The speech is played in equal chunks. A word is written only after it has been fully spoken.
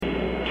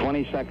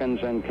20 seconds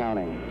and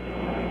counting.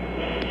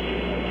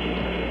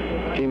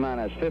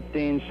 T-minus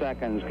 15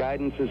 seconds.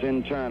 Guidance is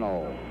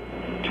internal.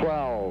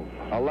 12,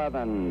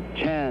 11,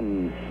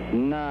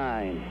 10,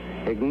 9.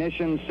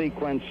 Ignition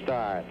sequence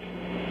starts.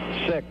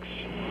 6,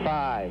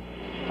 5,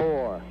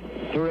 4,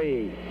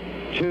 3,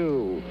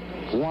 2,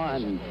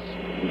 1,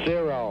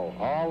 0.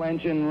 All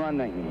engine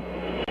running.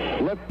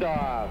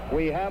 Liftoff.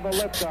 We have a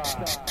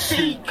liftoff.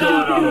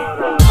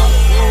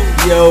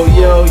 Yo.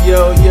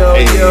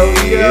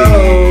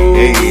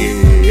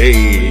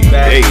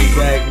 Back.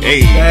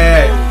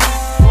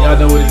 Y'all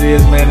know what it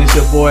is, man. It's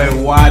your boy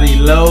Waddy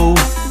Low.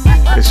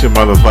 It's your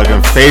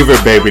motherfucking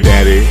favorite baby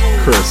daddy,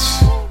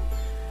 Chris.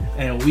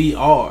 And we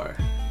are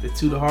the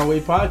To The Hard Way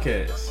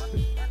podcast.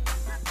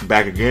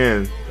 Back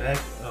again.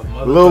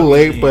 A little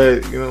late,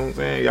 but you know what I'm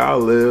saying? Y'all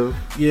live.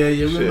 Yeah,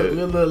 we're a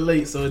little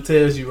late, so it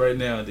tells you right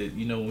now that,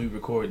 you know, when we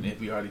recording it,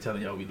 we already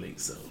telling y'all we late,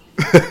 so.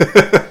 Definitely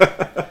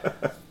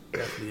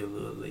a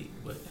little late,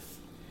 but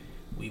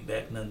we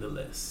back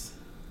nonetheless.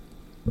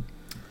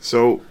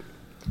 So,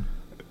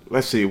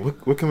 let's see.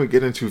 What can we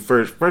get into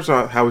first? First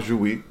off, how was your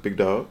week, big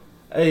dog?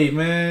 Hey,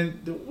 man.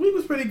 The week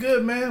was pretty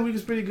good, man.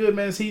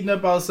 It's heating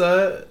up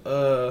outside.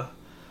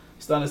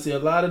 Starting to see a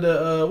lot of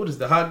the,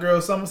 the hot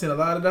girls summer. Seeing a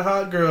lot of the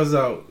hot girls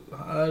out.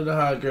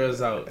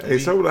 Hey,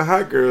 some of the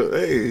hot girls,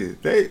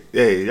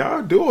 hey,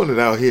 y'all doing it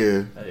out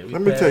here. Hey,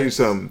 let me tell you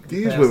something.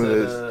 These women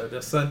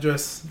the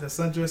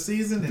sundress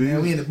season, and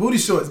now we in the booty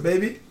shorts,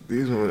 baby.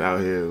 These women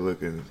out here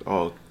looking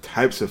all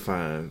types of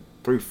fine.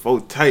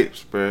 3-4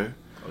 types, bruh.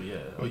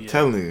 I'm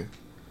telling you,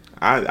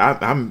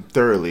 I'm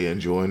thoroughly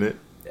enjoying it.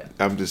 Yeah.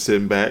 I'm just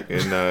sitting back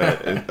and,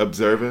 and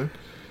observing,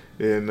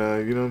 and you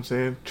know what I'm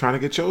saying, trying to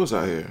get shows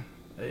out here.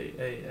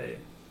 Hey.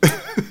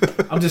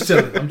 I'm just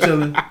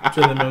chilling.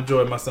 I'm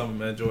enjoying my summer,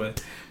 man. Enjoying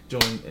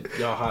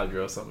y'all hot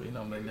girl summer. You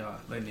know, I'm letting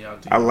y'all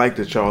do. I like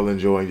that y'all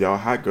enjoying y'all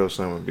hot girl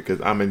summer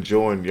because I'm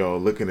enjoying y'all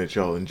looking at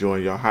y'all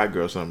enjoying y'all hot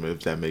girl summer.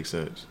 If that makes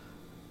sense.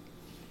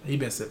 He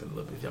been sipping a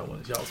little bit. Y'all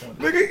want.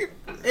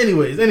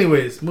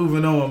 Anyways,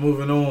 moving on. We're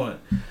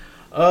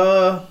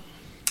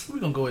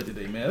gonna go ahead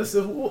today, man.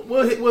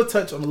 We'll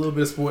touch on a little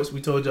bit of sports.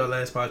 We told y'all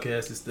last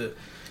podcast it's the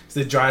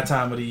dry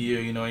time of the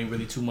year. You know, ain't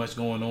really too much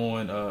going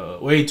on.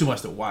 Ain't too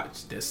much to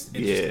watch. That's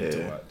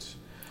interesting to watch.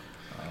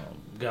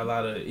 Got a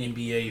lot of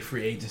NBA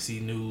free agency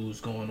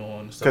news going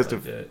on and stuff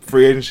like that.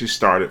 Free agency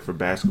started for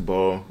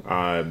basketball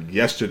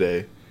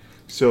yesterday.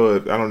 So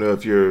I don't know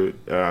if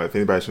if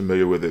anybody's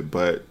familiar with it,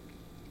 but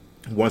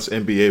once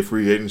NBA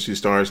free agency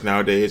starts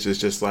nowadays, it's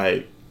just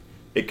like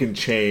it can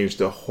change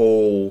the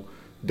whole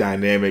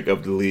dynamic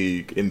of the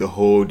league, and the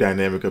whole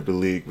dynamic of the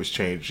league was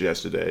changed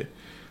yesterday.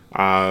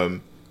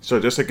 So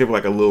just to give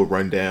like a little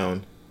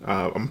rundown,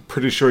 I'm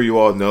pretty sure you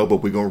all know, but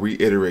we're going to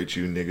reiterate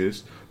you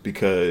niggas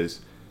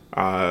because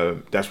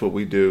that's what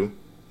we do.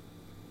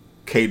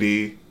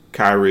 KD,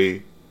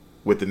 Kyrie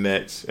with the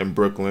Nets and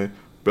Brooklyn.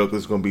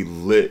 Brooklyn's going to be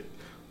lit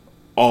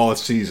all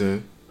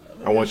season.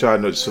 I want y'all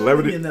to know the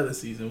celebrity. Maybe another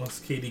season once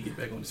KD get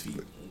back on his feet.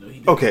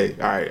 Okay,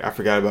 all right. I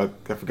forgot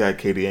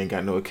KD ain't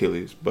got no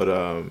Achilles, but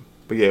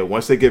yeah,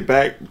 once they get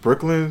back,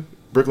 Brooklyn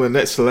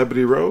Nets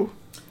celebrity row.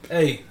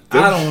 Hey,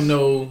 I don't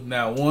know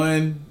not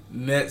one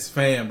Nets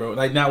fan, bro.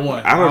 Like not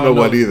one. I don't know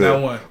one either.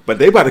 Not one. But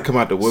they about to come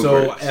out the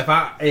woodwork. So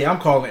I'm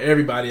calling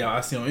everybody out.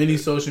 I see on any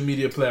social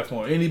media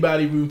platform,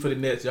 anybody rooting for the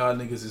Nets, y'all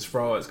niggas is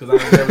frauds because I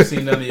ain't never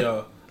seen none of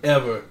y'all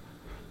ever.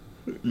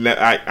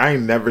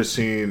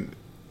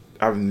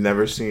 I've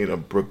never seen a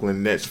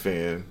Brooklyn Nets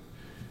fan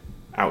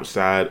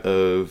outside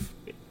of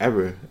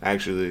ever,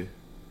 actually,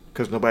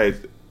 because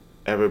nobody's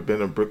ever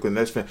been a Brooklyn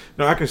Nets fan.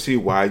 No, I can see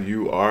why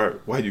you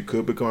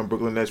could become a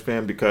Brooklyn Nets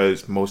fan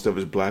because most of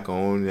it's black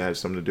owned. It has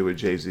something to do with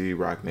Jay-Z,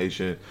 Rock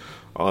Nation,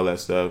 all that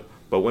stuff.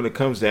 But when it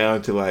comes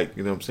down to like,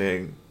 you know what I'm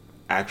saying,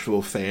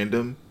 actual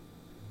fandom,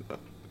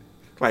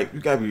 like you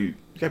gotta be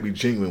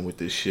genuine with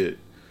this shit.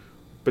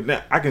 But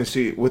now I can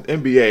see with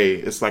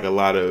NBA, it's like a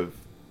lot of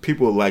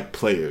people like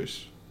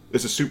players.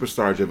 It's a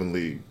superstar-driven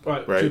league,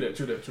 right? True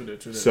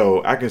that.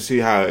 So I can see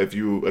how if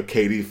you a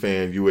KD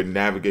fan, you would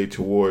navigate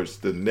towards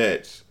the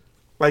Nets.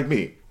 Like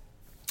me,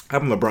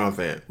 I'm a LeBron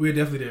fan. We're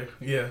definitely there.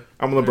 Yeah,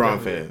 I'm a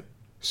LeBron fan.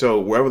 So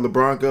wherever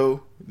LeBron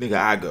go, nigga,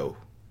 I go,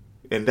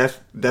 and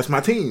that's my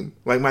team.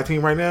 Like my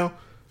team right now,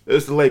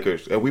 it's the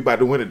Lakers, and we about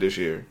to win it this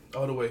year.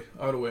 All the way.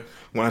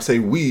 When I say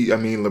we, I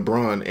mean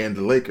LeBron and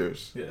the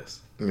Lakers. Yes.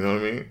 You know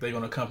what I mean? They're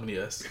gonna accompany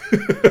us.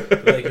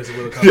 The Lakers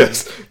will accompany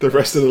us. Yes, the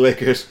rest of the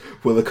Lakers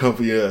will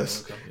accompany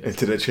us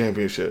into the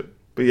championship.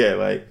 But yeah,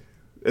 like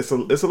it's a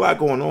lot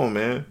going on,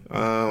 man.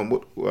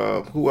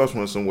 Who else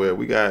went somewhere?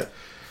 We got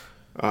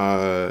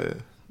like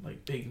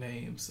big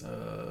names.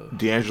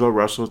 D'Angelo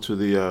Russell to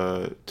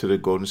the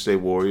Golden State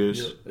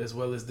Warriors, yep, as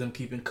well as them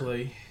keeping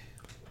Clay.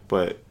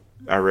 But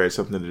I read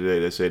something today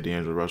that said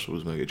D'Angelo Russell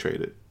was going to get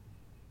traded.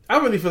 I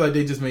really feel like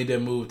they just made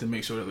that move to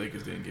make sure the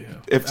Lakers didn't get him.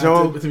 If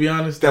so, to be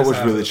honest, that was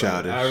really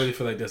childish. I really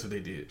feel like that's what they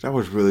did. That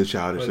was really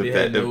childish.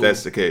 If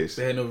that's the case,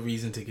 they had no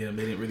reason to get him.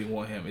 They didn't really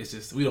want him. It's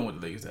just we don't want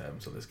the Lakers to have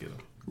him, so let's get him.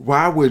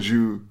 Why would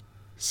you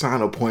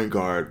sign a point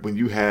guard when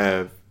you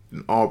have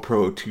an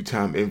All-Pro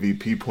 2-time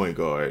MVP point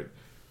guard.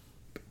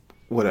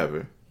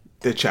 Whatever.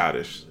 They're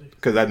childish.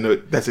 Because I know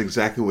that's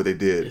exactly what they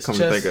did. It's Come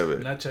chess, to think of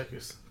it. not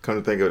checkers. Come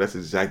to think of it, that's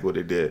exactly what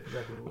they did.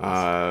 Exactly what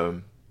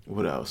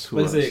What else? Who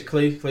like else? I said,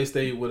 Clay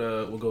stayed with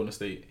Golden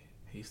State.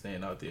 He's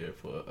staying out there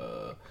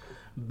for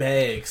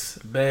bags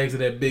of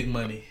that big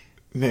money.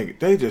 Nigga,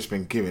 they just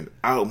been giving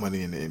out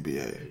money in the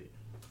NBA.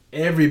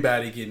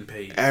 Everybody getting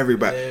paid.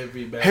 Everybody.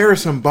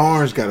 Harrison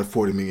Barnes got a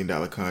 $40 million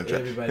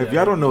contract. Everybody If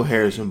y'all don't know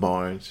Harrison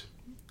Barnes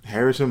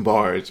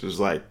was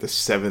like the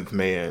 7th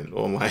man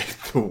on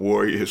like the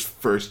Warriors'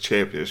 first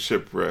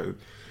championship run.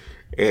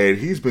 And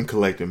he's been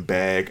collecting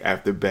bag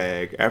after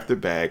bag after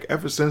bag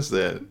ever since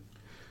then.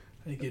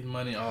 They getting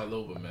money all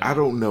over, man. I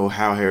don't know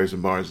how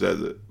Harrison Barnes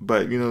does it.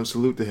 But,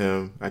 salute to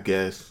him, I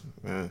guess.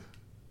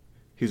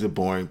 He's a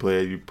boring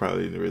player. You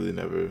probably really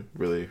never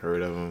really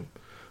heard of him.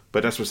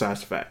 But that's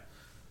besides the fact.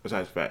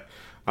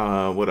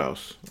 What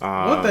else?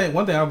 One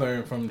thing I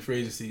learned from the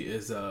free agency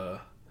is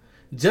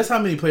just how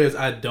many players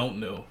I don't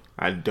know.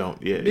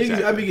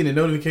 Exactly. I be getting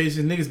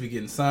notifications. Niggas be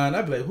getting signed.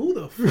 I be like, who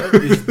the fuck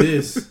is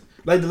this?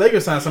 Like the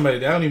Lakers signed somebody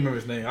that I don't even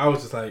remember his name. I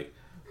was just like,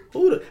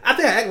 I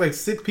think I act like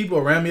 6 people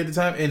around me at the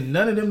time, and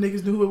none of them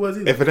niggas knew who it was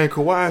either. If it ain't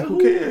Kawhi, who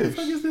cares? Who the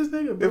fuck is this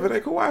nigga, bro? If it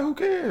ain't Kawhi, who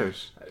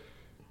cares?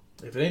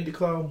 If it ain't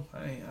DeClaw,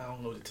 I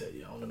don't know what to tell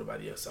you. I don't know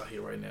nobody else out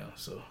here right now.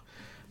 So,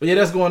 but yeah,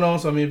 that's going on.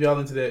 So I mean, if y'all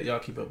into that, y'all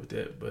keep up with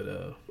that. But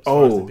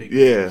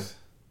games,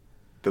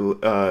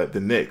 the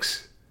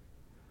Knicks.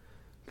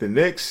 The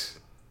Knicks.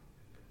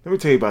 Let me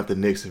tell you about the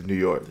Knicks of New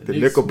York. The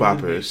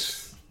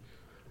Knickerbockers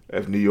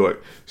of New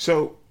York.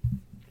 So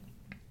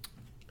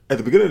at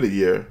the beginning of the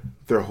year,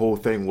 their whole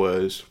thing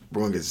was,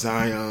 we're going to get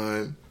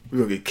Zion, we're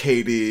going to get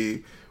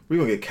KD, we're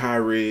going to get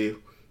Kyrie,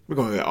 we're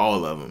going to get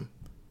all of them.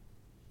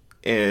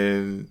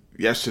 And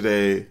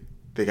yesterday,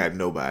 they got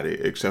nobody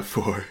except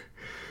for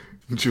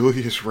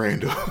Julius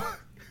Randle,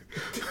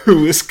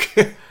 who is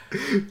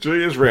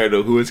characterized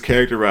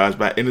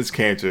by Enes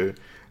Kanter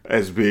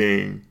as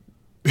being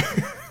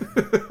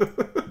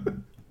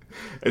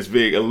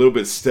a little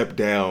bit stepped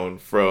down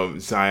from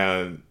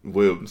Zion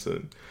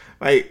Williamson.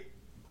 Like,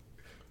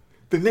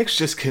 the Knicks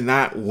just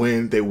cannot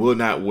win. They will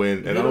not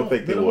win, and I don't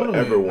think they will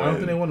ever win. I don't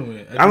think they want to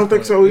win. I don't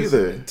think so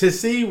either. To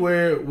see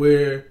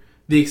where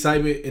the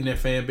excitement in their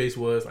fan base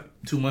was like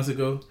 2 months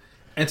ago,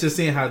 and to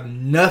seeing how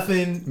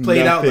nothing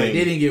played out, like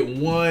they didn't get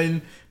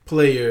one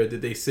player that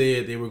they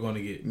said they were going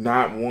to get.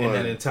 Not one. In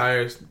that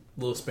entire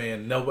little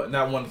span. Not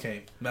one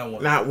came.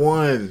 Not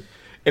one.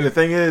 And the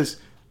thing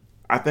is,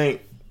 I think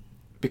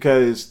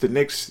because the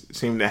Knicks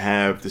seem to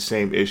have the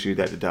same issue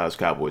that the Dallas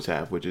Cowboys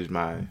have, which is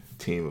my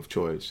team of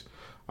choice.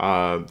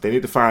 They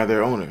need to fire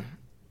their owner.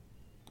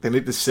 They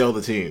need to sell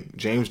the team.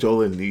 James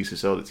Dolan needs to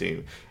sell the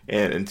team.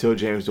 And until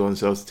James Dolan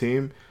sells the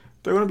team,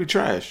 they're going to be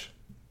trash.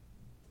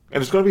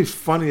 And it's going to be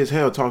funny as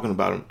hell talking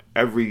about them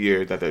every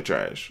year that they're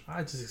trash.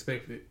 I just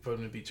expect it for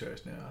them to be trash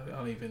now. I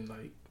don't even,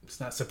 it's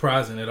not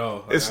surprising at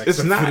all.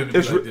 It's not.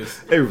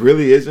 It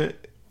really isn't.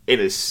 It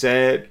is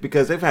sad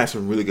because they've had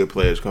some really good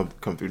players come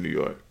through New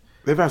York.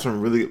 They've had some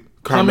really...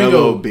 Come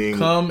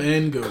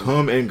and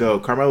go.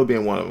 Carmelo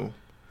being one of them.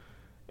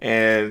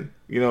 And,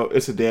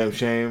 it's a damn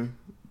shame.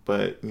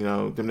 But,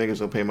 them niggas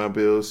don't pay my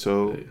bills,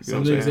 so...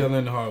 Some niggas gotta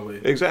learn the hard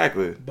way.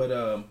 Exactly.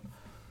 But,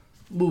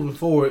 moving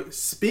forward,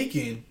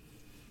 speaking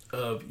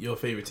of your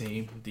favorite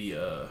team,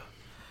 the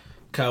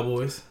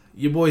Cowboys,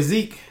 your boy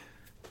Zeke.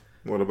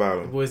 What about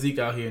him? Your boy Zeke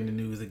out here in the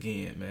news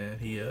again, man.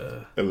 He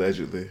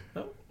allegedly.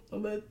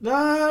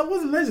 Nah, it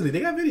wasn't allegedly. They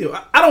got video.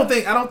 I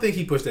don't think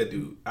he pushed that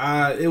dude.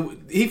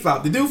 He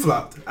flopped. The dude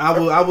flopped.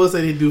 I will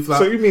say the dude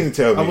flopped. So you mean to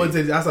tell me?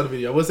 I saw the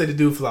video. I will say the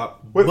dude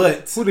flopped.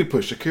 But who did he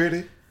push?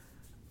 Security?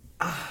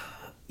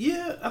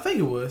 Yeah, I think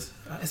it was.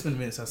 It's been a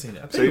minute since I've seen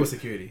it. I think it was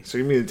security. So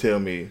you mean to tell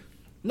me?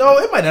 No,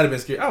 it might not have been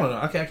security. I don't know.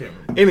 I can't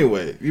remember.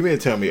 Anyway, you mean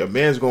to tell me a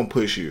man's gonna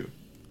push you?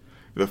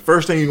 The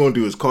first thing you're gonna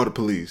do is call the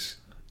police.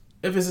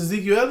 If it's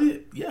Ezekiel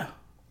Elliott, yeah.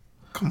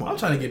 Come on, I'm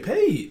trying to get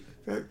paid.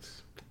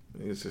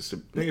 Niggas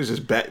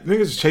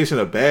just chasing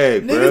a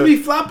bag. Niggas be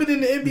flopping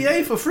in the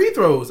NBA for free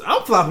throws.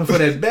 I'm flopping for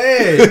that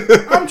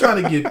bag. I'm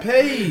trying to get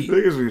paid.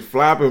 Niggas be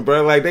flopping,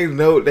 bro. Like they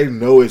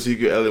know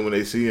Ezekiel Elliott when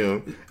they see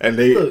him, and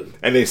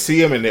they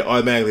see him and they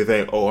automatically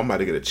think, "Oh, I'm about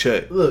to get a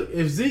check." Look,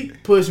 if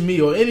Zeke pushed me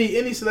or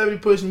any celebrity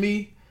pushed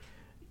me,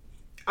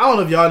 I don't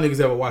know if y'all niggas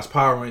ever watched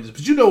Power Rangers,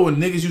 but you know when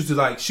niggas used to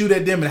like shoot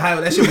at them and how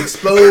that shit would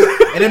explode,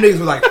 and them niggas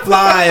would like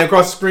fly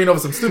across the screen over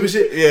some stupid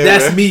shit. Yeah,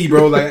 that's me,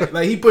 bro. Like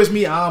he pushed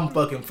me, I'm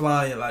fucking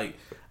flying. Like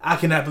I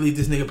cannot believe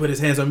this nigga put his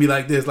hands on me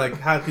like this. Like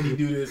how could he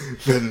do this?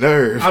 The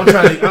nerve. I'm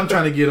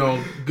trying to get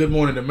on Good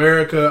Morning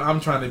America. I'm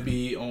trying to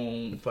be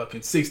on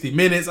fucking 60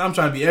 Minutes. I'm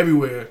trying to be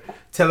everywhere,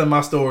 telling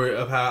my story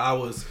of how I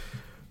was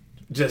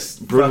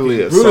just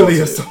brutally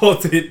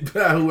assaulted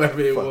by whoever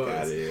it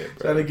was. Here,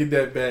 trying to get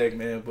that bag,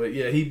 man. But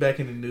yeah, he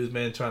back in the news,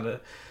 man. He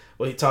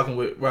talking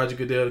with Roger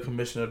Goodell, the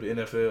commissioner of the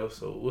NFL.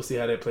 So we'll see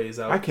how that plays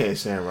out. I can't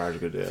stand Roger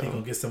Goodell. He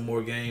gonna get some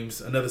more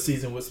games, another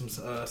season with some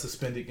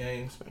suspended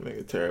games. That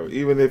nigga terrible.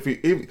 Even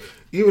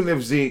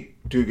if Zeke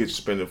do get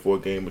suspended for a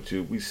game or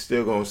two, we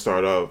still gonna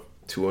start off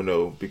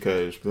 2-0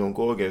 because we don't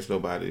go against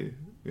nobody.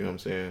 You know what I'm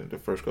saying? The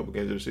first couple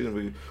games of the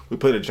season, we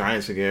play the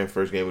Giants again.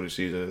 First game of the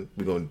season,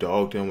 we gonna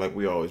dog them like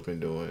we always been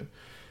doing.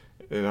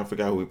 And I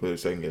forgot who we played the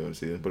second game of the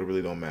season, but it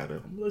really don't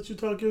matter. I'm gonna let you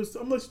talk your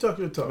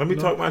talk. Let me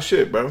talk my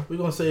shit, bro. We're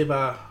gonna save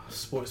our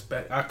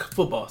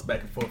footballs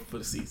back and forth for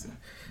the season,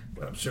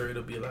 but I'm sure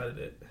it'll be a lot of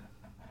that.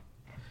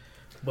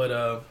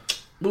 But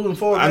moving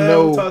forward,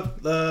 man, we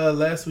talked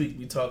last week.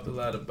 We talked a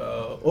lot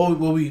about.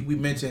 We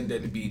mentioned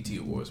that the BET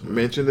Awards.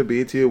 Mentioned the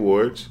BET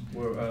Awards.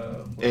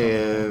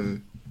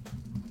 And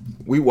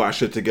we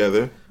watched it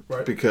together.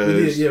 Right.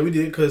 Because we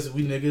did because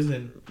we niggas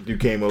and you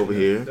came over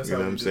here. You know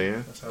what I'm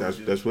saying?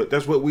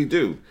 That's what we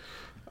do.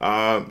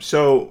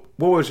 So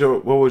what was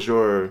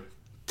your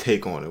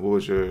take on it? What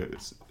was your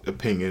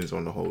opinions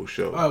on the whole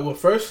show? All right. Well,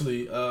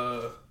 firstly, it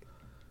was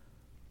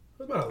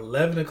about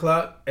 11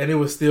 o'clock and it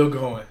was still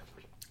going.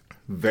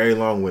 Very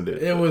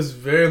long-winded. It was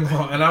very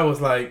long, and I was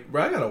like,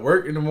 bro, I gotta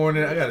work in the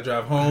morning. I gotta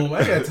drive home.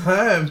 I got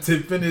time to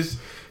finish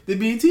the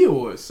BET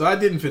Awards, so I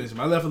didn't finish them.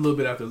 I left a little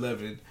bit after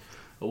 11.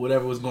 Or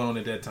whatever was going on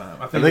at that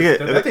time. I think that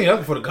was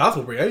before the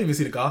gospel break. I didn't even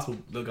see the gospel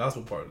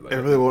part. Like, it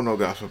really wasn't no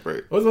gospel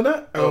break. Wasn't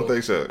that? I don't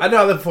think so. I know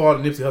I left before all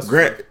the Nipsey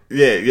Hussle.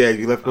 Yeah,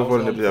 you left before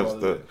the Nipsey Hussle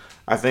stuff.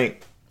 I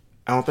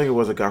don't think it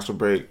was a gospel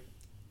break,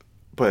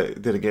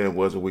 but then again, it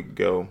was a week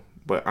ago.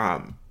 But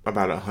I'm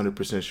about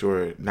 100%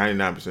 sure,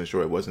 99%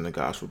 sure it wasn't a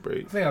gospel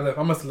break. I think I left.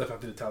 I must have left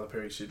after the Tyler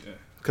Perry shit then.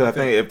 Because I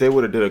think if they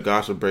would have did a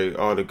gospel break,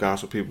 all the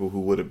gospel people who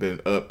would have been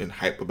up and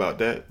hype about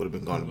that would have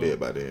been gone to bed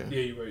by then.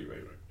 Yeah, you're right.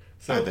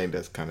 So I think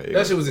that's kind of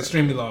that shit was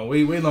extremely long,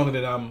 way longer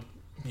than I'm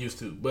used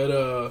to.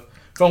 But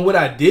from what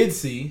I did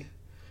see,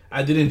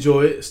 I did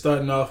enjoy it.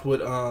 Starting off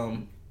with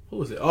who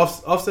was it?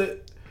 Offset.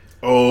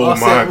 Oh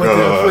Offset my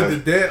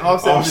god!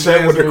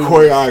 Offset with the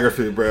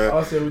choreography, bro.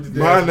 Offset with the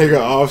my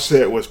nigga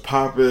Offset was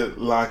popping,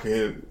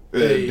 locking,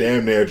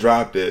 damn near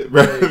dropped it,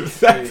 bro.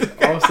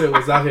 Offset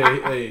was out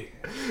here. Hey,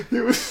 he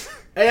was.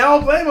 Hey, I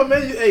don't blame him,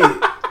 man.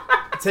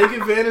 Take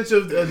advantage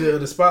of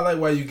the spotlight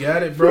while you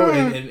got it, bro,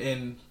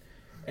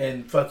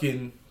 and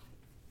fucking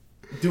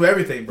do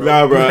everything, bro.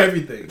 Nah, bro. Do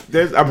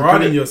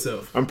everything.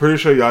 Yourself. I'm pretty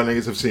sure y'all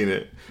niggas have seen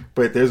it.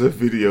 But there's a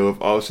video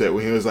of Offset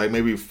when he was like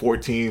maybe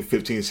 14,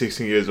 15,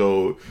 16 years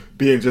old,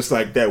 being just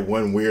like that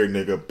one weird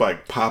nigga,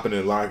 like popping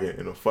and locking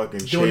in a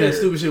fucking chair. Doing that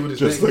stupid shit with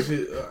his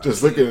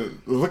neck.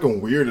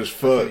 Looking weird as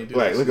fuck.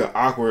 Like, looking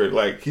awkward.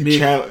 Like,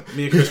 me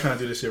and Chris trying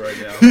to do this shit right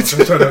now.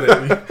 I'm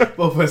trying to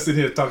both of us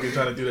sitting here talking,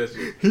 trying to do that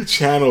shit. He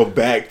channeled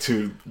back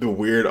to the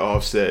weird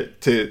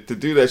Offset to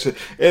do that shit.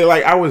 And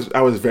like, I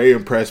was very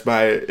impressed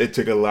by it. It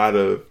took a lot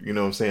of, you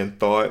know what I'm saying,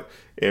 thought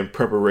and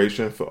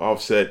preparation for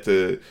Offset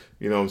to,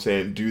 you know what I'm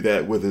saying, do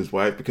that with his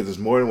wife, because it's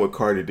more than what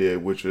Cardi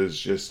did, which was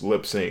just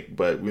lip sync.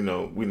 But, you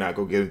know, we're not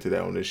going to get into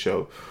that on this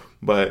show.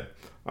 But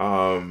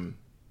shout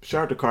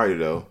out to Cardi,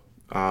 though.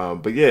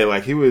 But, yeah,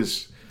 like, he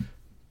was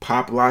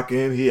pop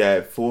locking. He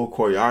had full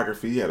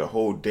choreography. He had a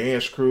whole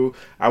dance crew.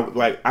 I'm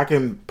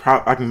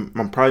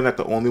probably not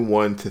the only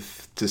one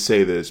to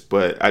say this,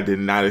 but I did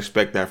not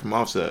expect that from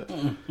Offset.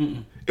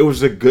 It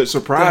was a good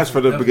surprise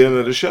for the beginning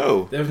of the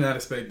show. Definitely not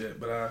expect that,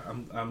 but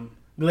I'm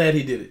glad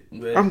he did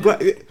it. I'm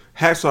glad.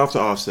 Hats off to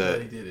Offset.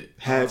 Glad he did it.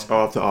 Hats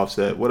off to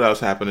Offset. What else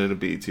happened in the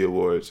BET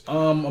Awards?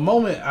 A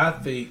moment I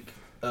think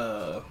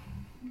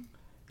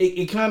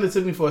it kind of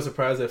took me for a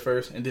surprise at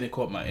first, and then it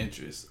caught my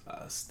interest.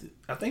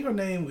 I think her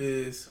name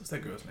is, what's that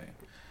girl's name?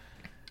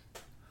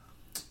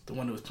 The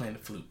one that was playing the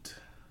flute.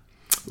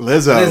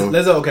 Lizzo.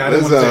 Lizzo. Okay, I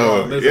didn't want to say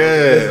wrong.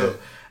 Lizzo.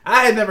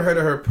 I had never heard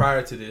of her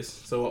prior to this,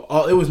 so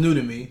it was new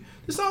to me.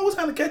 The song was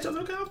kind of catchy. I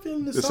was like, I'm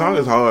feeling this song. The song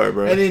is hard,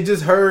 bro. And then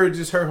just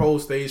her whole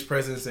stage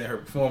presence and her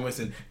performance,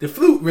 and the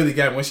flute really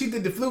got me. When she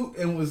did the flute,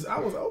 I was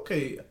like,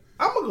 okay,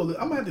 I'm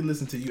gonna have to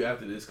listen to you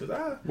after this,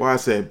 because Why I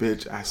said,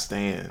 bitch, I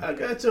stand. I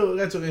got your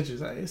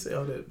interest. I didn't say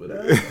all that, but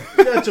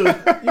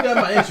you got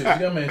my interest. You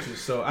got my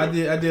interest. So I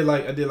did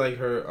like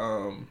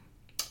her.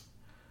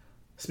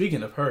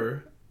 Speaking of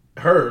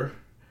her.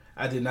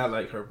 I did not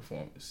like her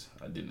performance.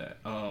 I did not.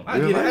 I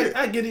get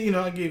it.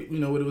 I get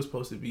what it was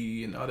supposed to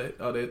be and all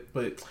that.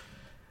 But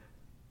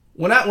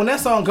when that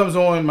song comes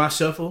on my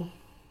shuffle,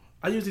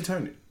 I usually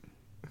turn it.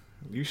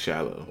 You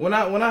shallow. When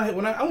I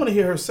want to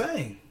hear her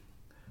sing.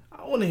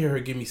 I want to hear her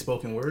give me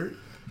spoken word.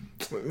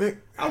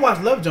 I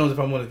watch Love Jones if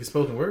I want to get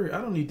spoken word.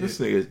 I don't need this.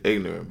 This nigga is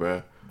ignorant,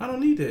 bro. I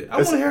don't need that. I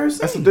want to hear her sing.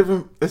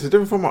 That's a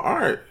different form of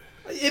art.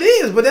 It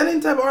is, but that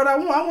ain't the type of art I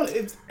want. I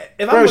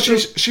want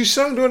she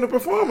sung during the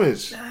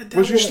performance.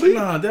 Was you sleep?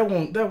 Nah, that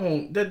won't.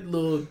 That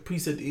little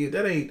piece at the end.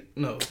 That ain't.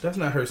 No, that's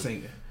not her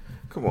singing.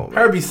 Come on, man.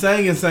 Her be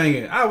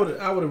singing. I would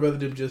have rather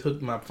them just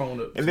hook my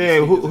phone up. And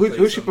then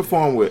who she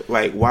perform with?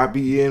 Like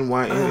YBN,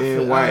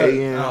 YNN,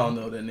 YAN. I don't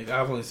know that nigga.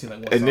 I've only seen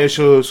like one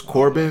initials. song.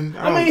 Corbin.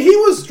 I mean, he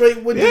was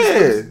straight with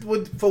this.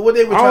 For what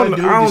they were trying to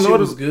do. This shit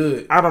was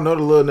good. I don't know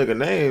the little nigga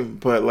name,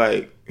 but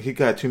like he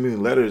got too many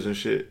letters and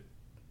shit.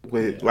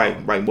 With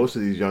like most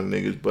of these young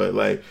niggas, but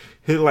like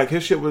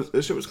his shit was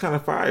kind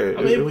of fire.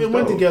 I mean, it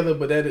went together,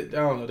 but I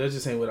don't know. That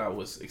just ain't what I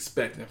was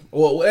expecting.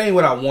 Well, it ain't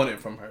what I wanted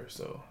from her,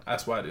 so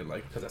that's why I didn't like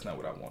it, because that's not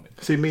what I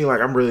wanted. See, me, like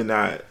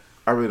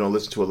I really don't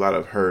listen to a lot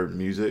of her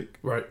music.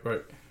 Right.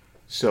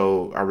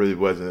 So I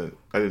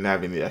didn't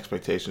have any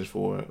expectations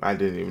for it. I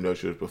didn't even know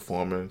she was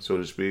performing, so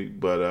to speak.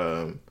 But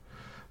I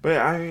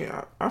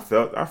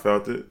felt it. I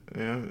felt it.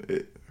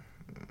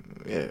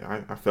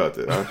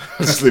 I'll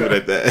just leave it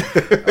at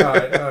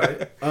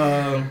that. All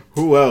right.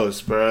 Who else,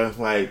 bro?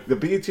 Like, the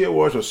BET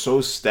Awards were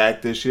so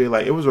stacked this year.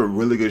 Like, it was a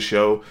really good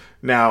show.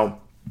 Now,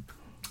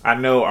 I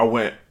know I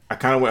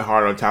kind of went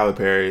hard on Tyler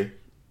Perry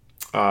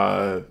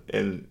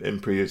in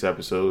previous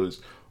episodes,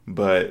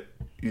 but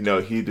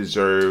he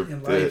deserved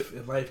in life,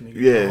 nigga.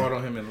 Yeah, hard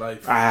on him in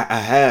life. I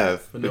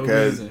have for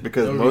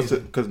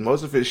because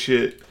most of his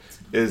shit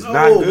is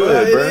not good,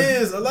 bro.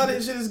 It is. A lot of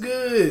his shit is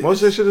good.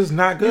 Most of his shit is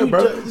not good,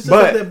 bro.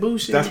 But that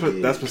bullshit that's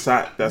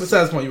besides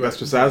the point. That's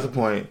besides the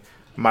point.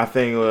 My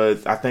thing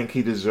was, I think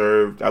he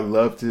deserved. I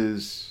loved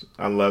his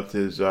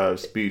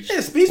speech. Yeah,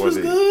 speech was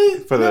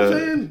good. For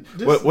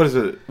what is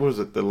it? What was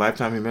it? The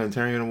Lifetime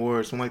Humanitarian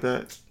Award, something like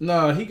that.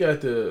 No, he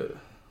got the.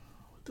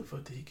 What the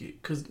fuck did he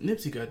get? Because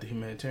Nipsey got the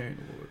Humanitarian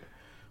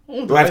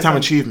Award. Lifetime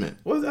Achievement.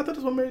 I thought that's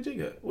what Mary J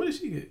got. What did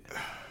she get?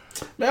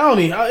 Man, I don't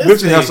even.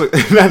 Nipsey Hussle,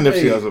 not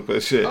Nipsey Hussle,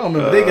 but shit. I don't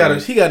remember.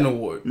 He got an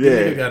award.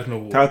 Yeah, got an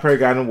award. Tyler Perry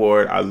got an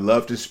award. I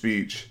loved his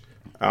speech.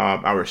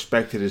 I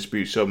respected his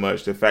speech so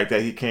much. The fact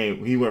that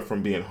he went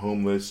from being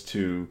homeless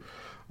to,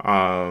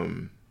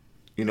 owning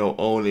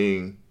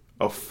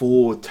a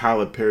full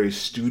Tyler Perry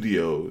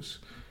Studios.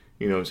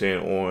 You know what I'm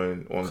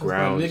saying, on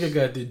grounds. My nigga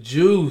got the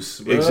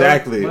juice, bro.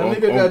 Exactly. My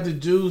nigga got the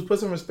juice. Put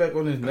some respect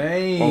on his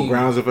name. On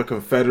grounds of a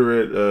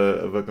Confederate,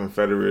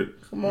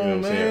 Come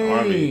on, man.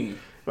 Army.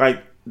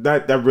 Like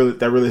that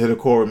really hit a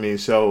chord with me.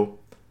 So,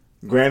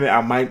 granted,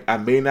 I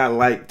may not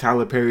like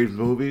Tyler Perry's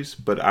movies,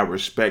 but I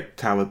respect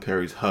Tyler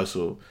Perry's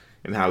hustle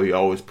and how he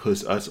always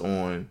puts us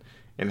on.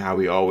 And how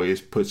he always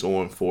puts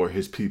on for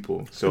his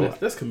people. So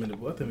that's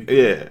commendable. I think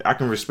I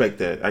can respect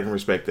that.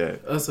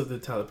 Us of the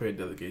Tyler Perry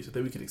delegation, I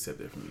think we can accept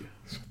that from you.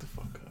 Shut the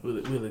fuck up.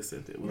 We'll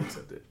accept it. Like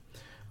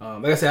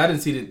I said, I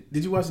didn't see it.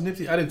 Did you watch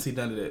Nipsey? I didn't see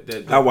none of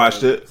that. I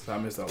watched it. So I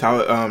missed out.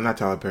 Not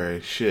Tyler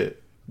Perry.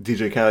 Shit.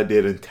 DJ Khaled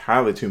did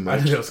entirely too much.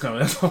 I knew that was coming.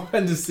 That's all I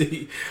wanted to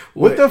see.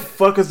 What the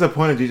fuck is the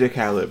point of DJ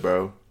Khaled,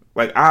 bro?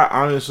 Like, I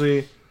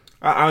honestly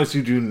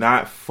do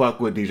not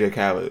fuck with DJ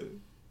Khaled.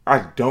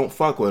 I don't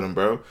fuck with him,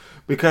 bro.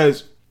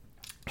 Because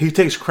he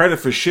takes credit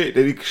for shit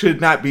that he should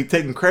not be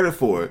taking credit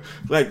for.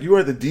 Like, you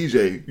are the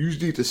DJ. You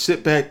need to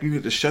sit back. You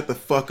need to shut the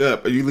fuck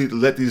up. Or you need to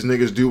let these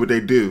niggas do what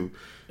they do.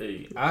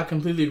 Hey, I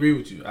completely agree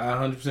with you. I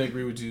 100%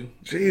 agree with you.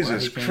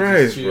 Jesus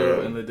Christ,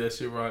 bro. And let that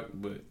shit rock.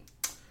 But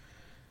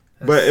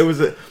it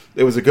was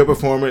a good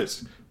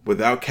performance.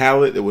 Without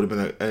Khaled, it would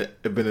have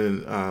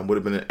been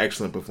an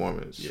excellent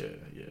performance. Yeah.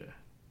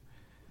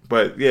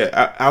 But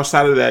yeah,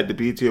 outside of that, the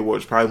BET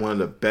Awards is probably one of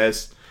the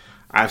best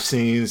I've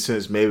seen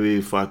since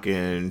maybe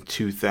fucking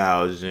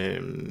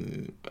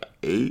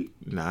 2008,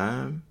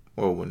 9,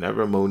 or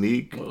whenever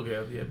Monique.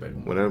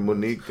 Whenever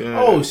Monique.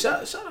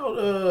 Shout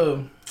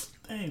out,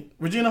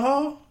 Regina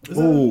Hall.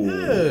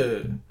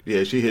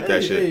 Yeah, she hit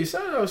that shit. Hey,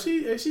 shout out,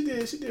 she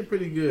did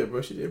pretty good,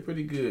 bro. She did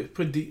pretty good.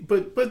 Put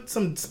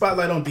some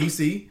spotlight on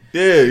DC.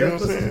 Yeah, you know what I'm saying.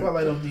 Put some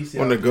spotlight on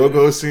DC on the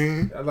go-go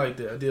scene. I like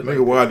that. I did.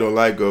 Nigga, why I don't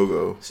like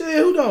go-go? Shit,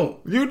 who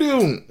don't? You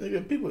do.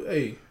 Nigga,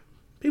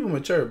 people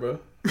mature, bro.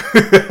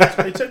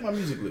 Hey, check my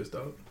music list,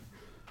 dog.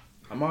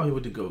 I'm out here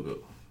with the go-go,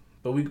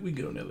 but we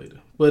get on that later.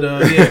 But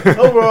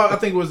overall, I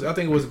think it was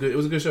good. It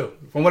was a good show.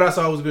 From what I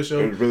saw, it was a good show.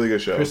 It was a really good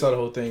show. Chris saw the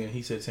whole thing and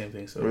he said the same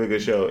thing. So really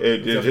good show.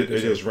 It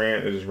just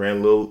ran a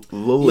little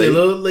late. Yeah,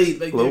 a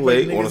little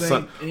late on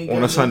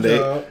a Sunday.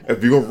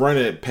 If you gonna run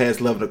it past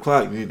 11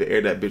 o'clock, you need to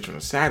air that bitch on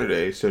a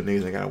Saturday so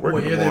niggas ain't gotta work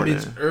in the morning.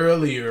 That bitch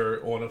earlier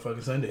on a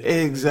fucking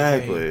Sunday.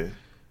 Exactly.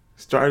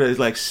 Started at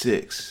like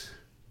 6.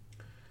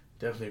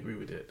 Definitely agree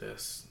with that.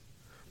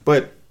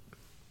 But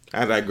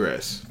I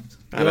digress.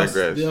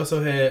 They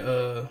also had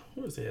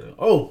what was that?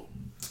 Oh,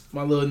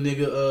 my little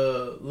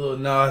nigga, Lil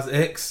Nas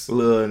X.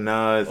 Lil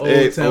Nas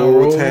X,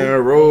 Old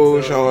Town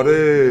Road,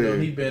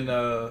 shawty. He been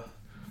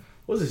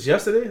was this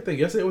yesterday? I think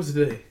yesterday was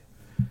today.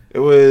 It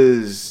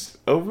was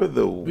over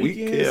the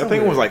weekend. I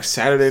think it was like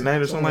Saturday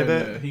night or something like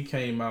that. He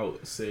came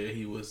out, said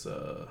he was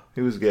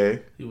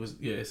gay.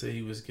 Said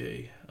he was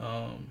gay.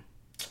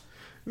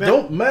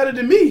 Don't matter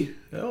to me.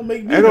 That don't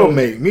make me. That don't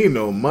make me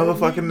no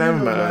motherfucking never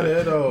mind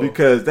at all.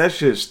 Because that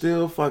shit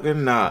still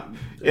fucking not.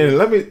 And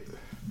let me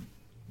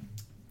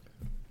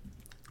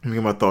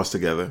get my thoughts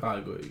together. All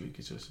right, go ahead.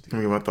 Get your shit together. Let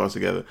me get my thoughts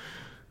together.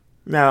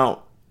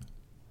 Now,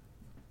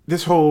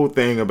 this whole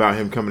thing about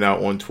him coming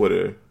out on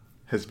Twitter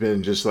has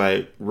been just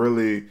like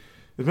really.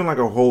 It's been like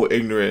a whole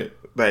ignorant.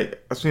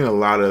 Like, I've seen a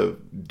lot of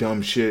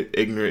dumb shit,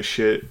 ignorant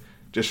shit,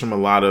 just from a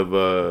lot of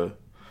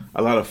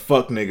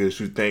fuck niggas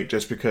who think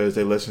just because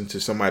they listen to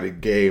somebody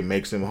gay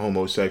makes them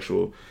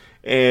homosexual.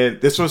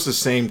 And this was the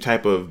same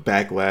type of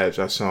backlash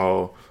I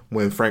saw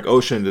when Frank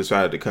Ocean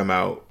decided to come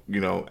out,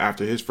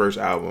 after his first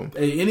album.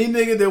 Hey, any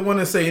nigga that want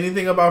to say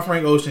anything about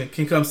Frank Ocean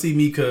can come see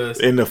me, cuz.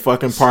 In the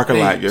fucking parking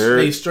lot, you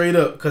heard? Hey, straight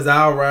up, cuz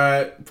I'll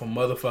ride for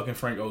motherfucking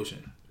Frank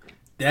Ocean.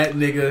 That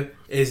nigga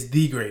is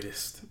the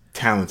greatest.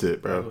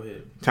 talented, bro.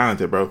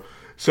 Talented, bro.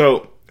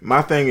 So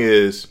my thing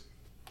is,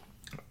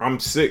 I'm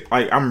sick.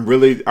 Like I'm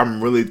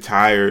really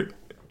tired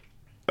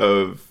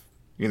of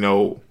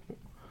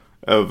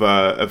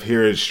of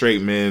hearing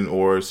straight men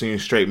or seeing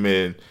straight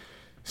men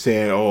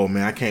saying, "Oh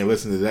man, I can't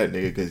listen to that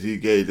nigga because he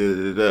gay."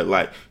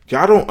 Like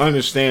y'all don't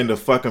understand the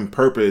fucking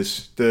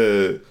purpose,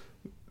 the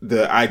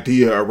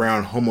idea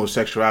around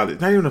homosexuality.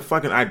 It's not even a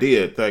fucking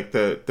idea. Like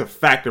the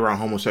fact around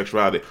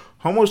homosexuality.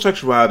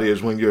 Homosexuality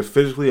is when you're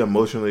physically,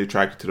 emotionally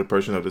attracted to the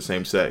person of the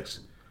same sex.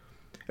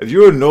 If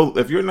you're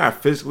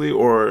not physically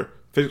or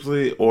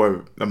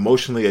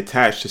emotionally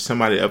attached to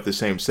somebody of the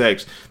same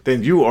sex,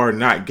 then you are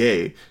not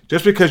gay.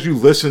 Just because you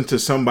listen to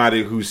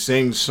somebody who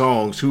sings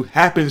songs who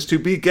happens to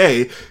be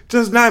gay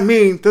does not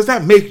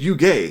make you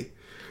gay.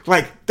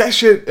 Like, that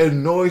shit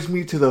annoys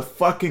me to the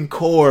fucking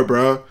core,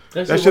 bro.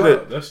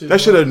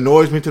 That shit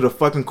annoys me to the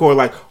fucking core.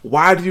 Like,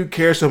 why do you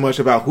care so much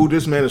about who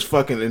this man is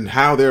fucking and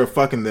how they're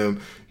fucking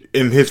them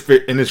in his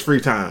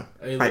free time?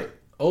 Hey, like, look,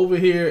 over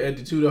here at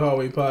the To The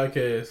Hallway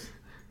podcast,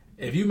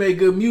 if you make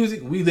good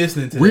music, we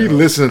listening to that. We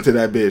listening to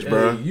that bitch,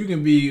 bro. Hey, you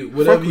can be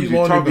whatever you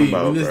want to be. We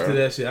listen to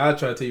that shit. I'll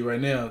try to tell you right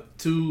now.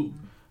 I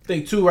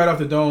think two right off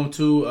the dome,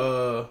 two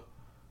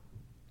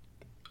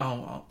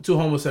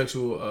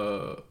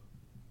homosexual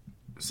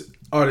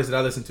artists that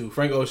I listen to,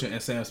 Frank Ocean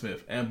and Sam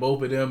Smith. And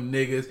both of them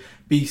niggas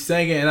be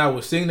singing, and I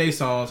will sing their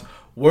songs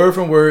word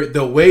from word,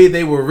 the way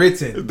they were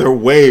written.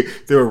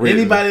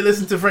 Anybody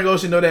listen to Frank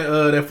Ocean know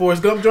that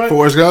Forrest Gump joint?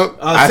 Forrest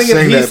Gump?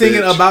 He's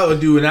singing about a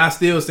dude, and I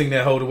still sing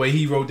that whole the way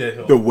he wrote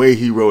that. The way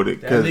he wrote it.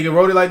 That nigga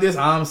wrote it like this,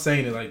 I'm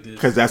saying it like this.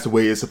 Because that's the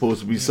way it's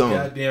supposed to be sung.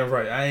 Goddamn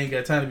right. I ain't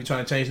got time to be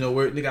trying to change no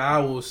word. Nigga, I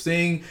will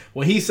sing.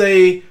 When he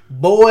say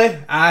boy,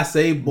 I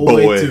say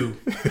boy. Too.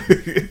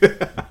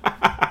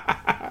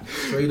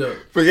 Straight up.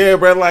 But yeah,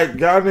 bro, like,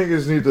 y'all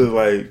niggas need to,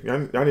 like,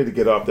 y'all need to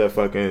get off that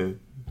fucking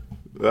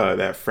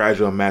that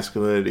fragile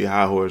masculinity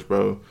high horse,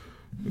 bro,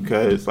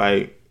 because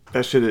like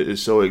that shit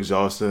is so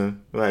exhausting.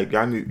 Like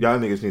y'all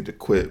niggas need to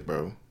quit,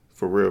 bro,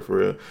 for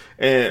real.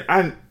 And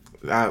I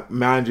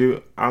mind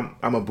you, I'm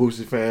a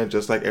Boosie fan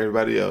just like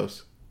everybody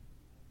else.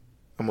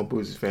 Bro. Hey,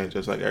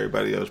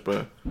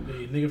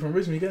 nigga from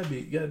Richmond,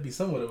 you gotta be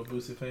somewhat of a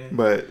Boosie fan.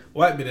 But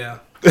wipe me down.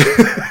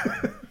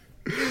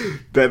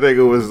 That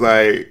nigga was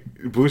like,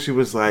 Boosie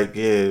was like,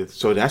 yeah.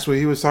 So that's what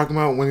he was talking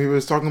about when he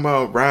was talking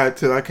about Ride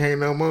Till I Can't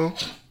No More.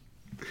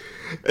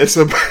 And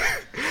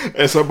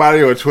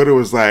somebody on Twitter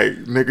was like,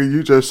 nigga,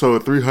 you just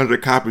sold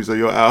 300 copies of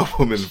your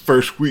album in the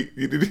first week.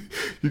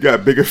 You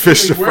got bigger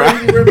fish to fry.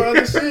 You need to worry about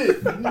other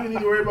shit. You need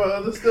to worry about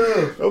other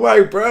stuff. I'm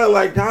like, bro,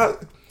 like,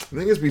 God,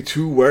 niggas be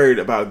too worried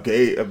about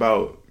you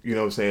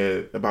know what I'm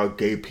saying, about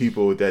gay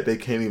people that they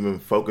can't even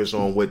focus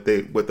on what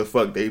the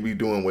fuck they be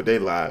doing with their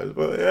lives.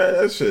 But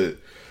yeah,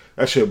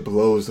 that shit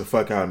blows the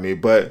fuck out of me.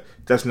 But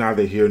that's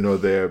neither here nor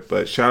there.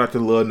 But shout out to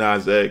Lil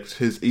Nas X.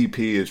 His EP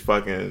is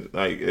fucking,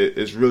 like,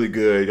 it's really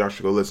good. Y'all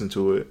should go listen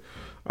to it.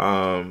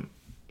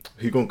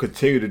 He gonna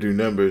continue to do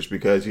numbers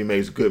because he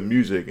makes good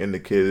music, and the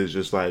kid is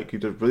just like, he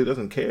just really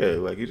doesn't care.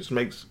 Like, he just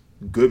makes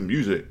good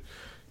music.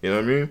 You know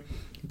what I mean?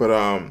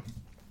 But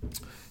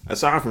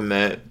aside from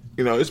that,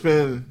 you know, it's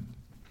been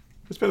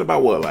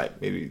about what,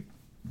 like maybe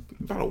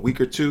about a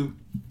week or two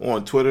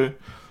on Twitter.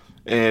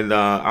 And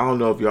I don't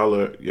know if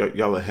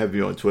y'all are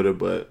heavy on Twitter,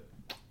 but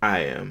I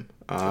am.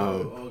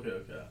 Okay.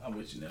 I'm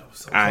with you now.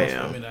 So I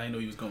am. I didn't know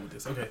you was going with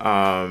this. Okay.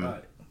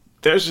 Right.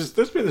 There's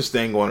been this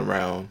thing going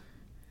around,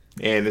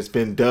 and it's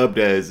been dubbed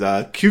as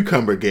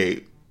Cucumber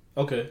Gate.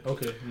 Okay.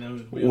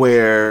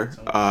 Where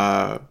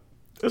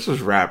this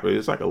was rapper.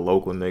 It's like a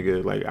local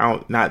nigga. Like,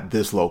 not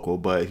this local,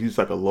 but he's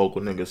like a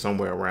local nigga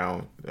somewhere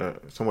around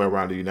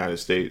the United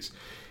States,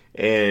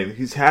 and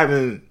he's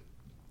having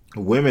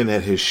women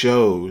at his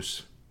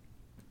shows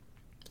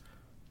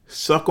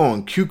suck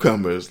on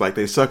cucumbers like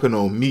they sucking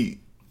on meat.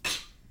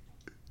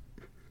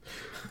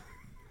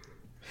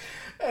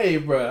 Hey,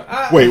 bro.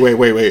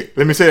 Wait.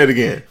 Let me say that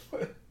again,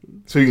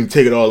 so you can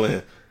take it all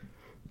in.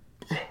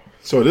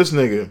 So this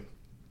nigga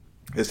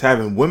is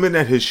having women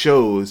at his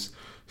shows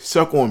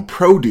suck on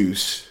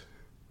produce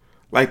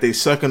like they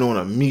sucking on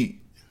a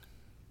meat.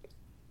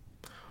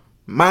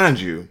 Mind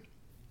you,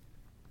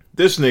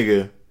 this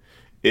nigga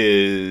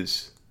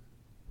is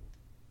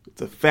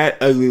the fat,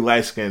 ugly,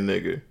 light-skinned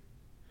nigga.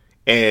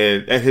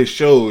 And at his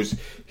shows,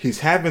 he's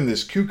having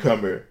this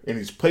cucumber and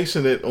he's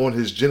placing it on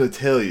his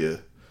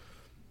genitalia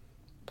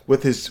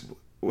with his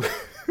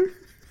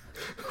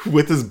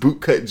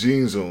bootcut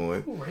jeans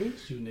on. Who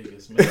raised you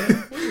niggas,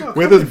 man?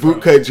 With his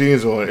bootcut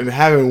jeans on, and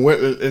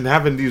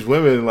having these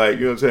women, like,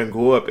 you know what I'm saying,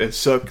 go up and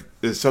suck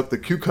the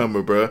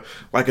cucumber, bro,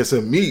 like it's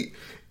a meat.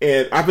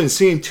 And I've been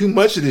seeing too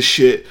much of this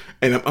shit,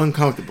 and I'm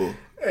uncomfortable.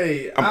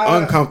 Hey,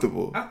 I'm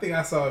uncomfortable. I think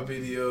I saw a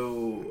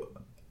video.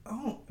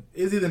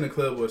 It's either in the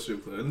club or a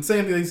strip club. And the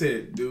same thing they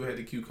said, dude had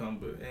the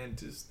cucumber, and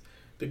just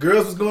the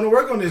girls was going to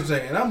work on this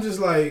thing, and I'm just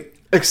like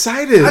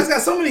excited. I just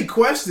got so many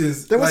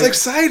questions. That was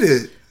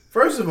excited.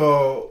 First of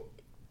all,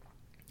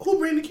 who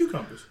bring the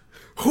cucumbers?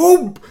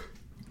 Who,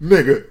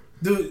 nigga?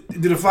 Do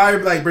the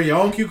flyer like bring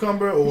your own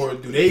cucumber, or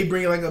do they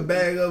bring like a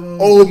bag of them?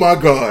 Oh my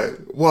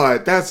god! Why?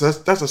 That's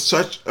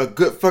such a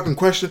good fucking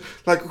question.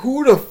 Like,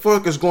 who the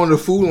fuck is going to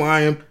Food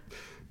Lion,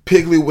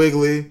 Piggly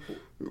Wiggly,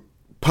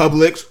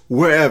 Publix,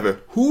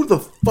 wherever? Who the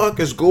fuck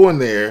is going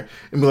there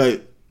and be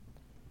like,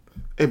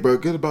 hey, bro,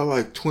 get about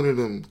like 20 of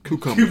them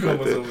cucumbers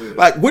right there.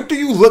 Like, what do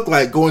you look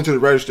like going to the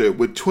register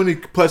with 20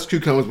 plus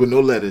cucumbers with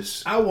no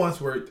lettuce? I once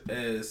worked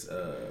as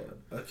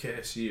a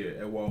cashier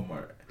at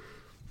Walmart.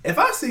 If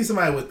I see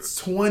somebody with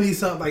 20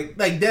 something,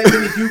 like that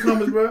many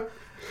cucumbers, bro,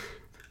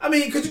 I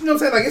mean, because you know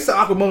what I'm saying? Like, it's an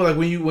awkward moment, like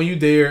when you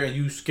there and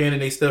you scanning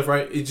their stuff,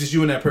 right? It's just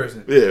you and that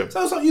person. Yeah.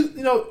 So you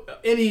know,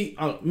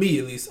 me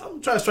at least, I'm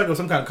trying to strike up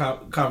some kind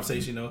of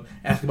conversation, you know,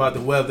 ask about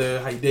the weather,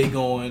 how your day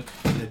going,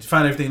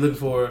 find everything you're looking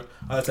for,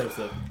 all that type of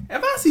stuff.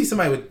 If I see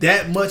somebody with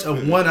that much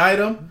of one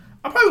item,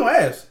 I'm probably going to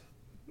ask.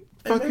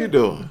 Hey, Fuck man, you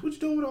doing? What you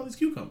doing with all these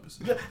cucumbers?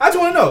 I just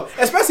want to know,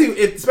 especially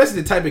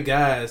the type of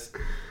guys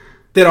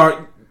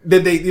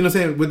that they, you know what I'm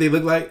saying, what they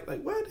look like.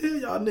 Like, why the hell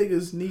y'all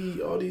niggas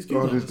need all these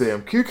cucumbers? All these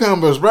damn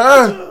cucumbers,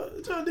 bro.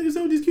 What y'all niggas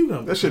do with these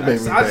cucumbers? That shit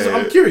make me mad.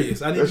 I'm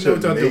curious. I need to know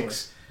what y'all doing.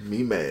 Makes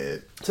me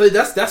mad. So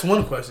that's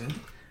one question.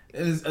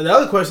 And the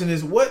other question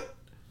is, why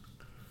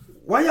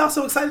y'all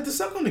so excited to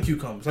suck on the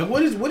cucumbers? Like,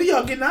 what are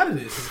y'all getting out of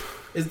this?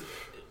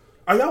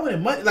 Are y'all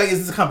winning money? Like,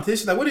 is this a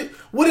competition? Like,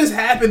 what is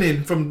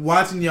happening from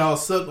watching y'all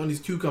suck on these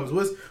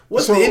cucumbers?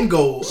 What's the end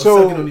goal of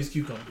sucking on these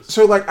cucumbers?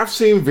 So, like, I've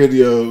seen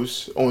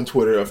videos on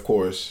Twitter, of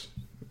course,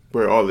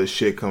 where all this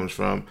shit comes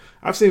from.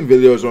 I've seen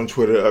videos on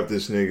Twitter of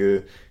this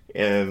nigga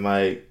and,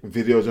 like,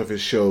 videos of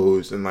his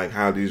shows and, like,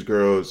 how these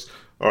girls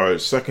are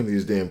sucking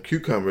these damn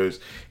cucumbers.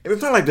 And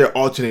it's not like they're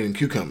alternating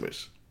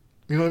cucumbers.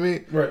 You know what I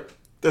mean? Right.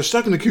 They're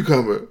sucking the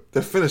cucumber,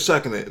 they're finished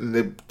sucking it, and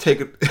they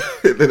take it,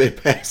 and then they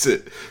pass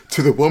it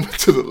to the woman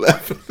to the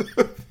left.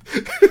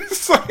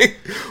 It's like,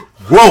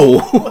 whoa.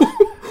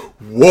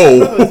 Whoa.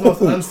 Those are the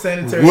most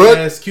unsanitary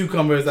ass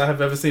cucumbers I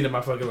have ever seen in my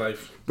fucking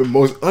life. The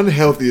most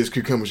unhealthiest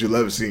cucumbers you'll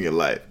ever see in your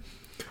life.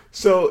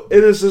 So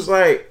it is just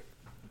like,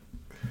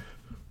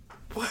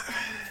 what?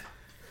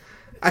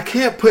 I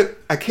can't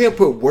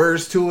put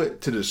words to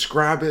it to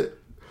describe it,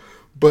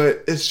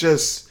 but it's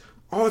just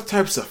all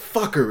types of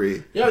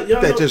fuckery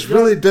that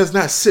really does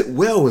not sit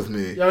well with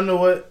me. Y'all know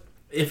what?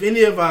 If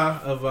any of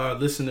our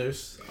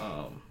listeners,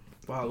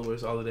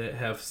 followers, all of that,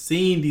 have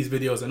seen these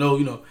videos and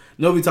know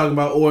what we talking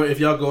about, or if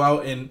y'all go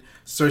out and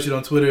search it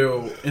on Twitter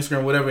or Instagram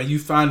or whatever, and you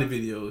find the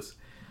videos,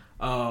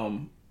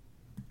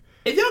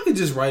 if y'all could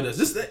just write us,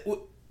 just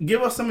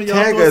give us some of y'all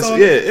tag thoughts us, on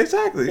yeah, it.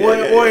 exactly.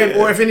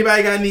 Or if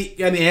anybody got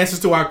any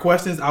answers to our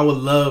questions, I would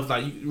love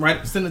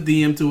send a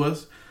DM to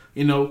us.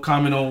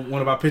 Comment on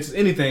one of our pictures,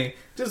 anything.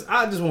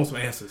 I just want some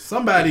answers.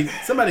 Somebody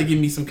give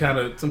me some kind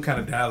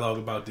of dialogue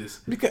about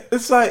this. Because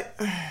it's like,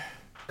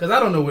 because I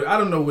don't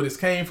know where this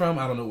came from.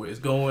 I don't know where it's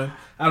going.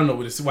 I don't know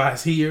why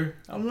it's here.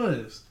 I don't know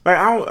this. Like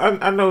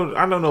I know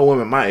no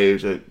women my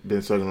age that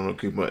been sucking on a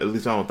cucumber. At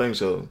least I don't think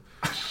so.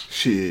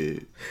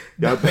 Shit,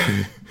 y'all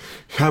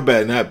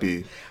better not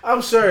be.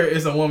 I'm sure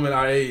it's a woman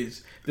our age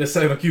that's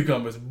sucking on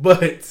cucumbers,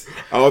 but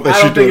I don't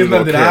think it's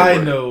nothing that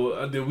I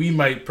know that we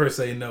might per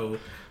se know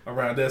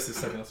around us is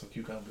sucking on some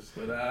cucumbers.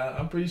 But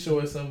I'm pretty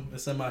sure it's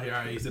some out here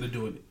our age that are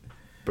doing it.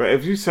 But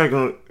if you suck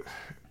on,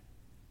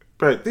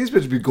 bro, these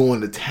bitches be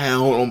going to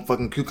town on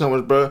fucking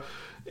cucumbers, bro.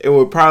 It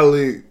would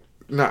probably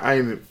I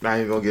ain't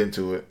gonna get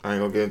into it.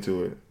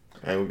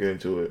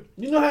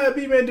 You know how it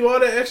be, man? Do all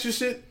that extra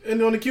shit and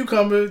on the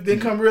cucumber, then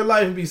come real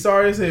life and be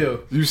sorry as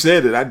hell. You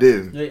said it, I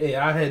didn't.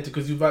 Yeah, I had to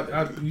because it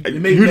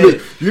made me mad.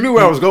 You knew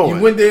where I was going.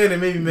 You went there and it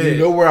made me mad. You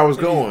know where I was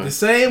going. The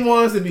same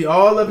ones that be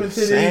all up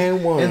into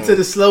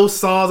the slow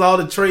songs, all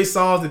the Trey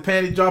songs, the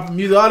panty dropping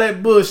music, all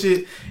that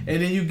bullshit,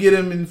 and then you get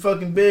them in the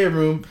fucking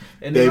bedroom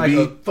and they like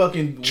a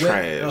fucking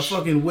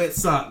wet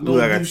sock.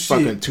 Look like a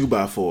fucking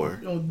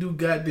 2x4. Don't do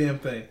goddamn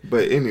thing.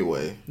 But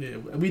anyway, yeah,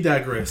 we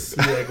digress.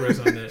 On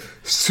that.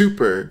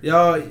 Super.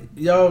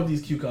 Y'all,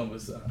 these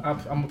cucumbers. I'm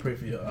gonna pray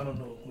for y'all. I don't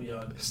know who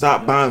y'all.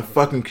 Stop buying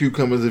fucking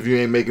cucumbers if you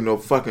ain't making no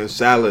fucking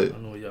salad. I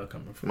don't know where y'all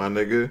coming from, my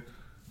nigga.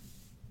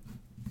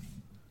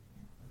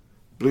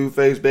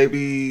 Blueface,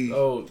 baby.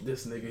 Oh,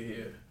 this nigga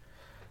here.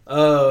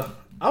 I'm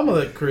gonna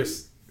let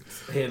Chris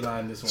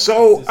headline this one.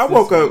 So I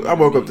woke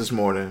up this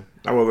morning.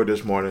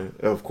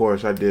 Of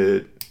course, I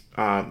did.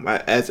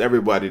 As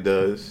everybody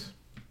does.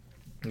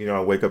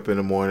 I wake up in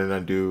the morning. I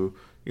do.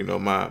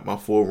 My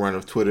full run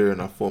of Twitter and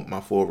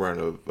my full run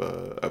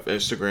of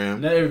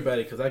Instagram. Not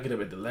everybody, because I get up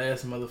at the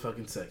last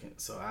motherfucking second.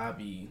 So I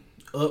be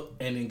up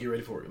and then get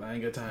ready for work. I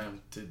ain't got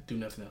time to do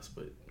nothing else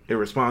but.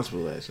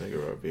 Irresponsible ass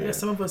nigga right here. Yeah,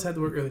 some of us had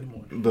to work early in the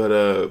morning.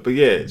 But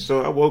yeah,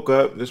 so I woke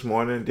up this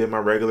morning, did my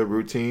regular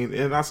routine,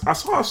 and I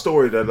saw a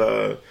story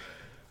that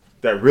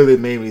really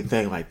made me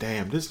think like,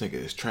 damn, this nigga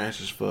is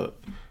trash as fuck.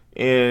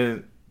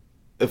 And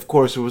of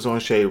course, it was on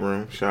Shade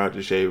Room. Shout out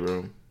to Shade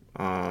Room.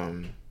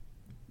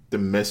 The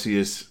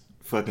messiest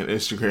fucking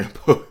Instagram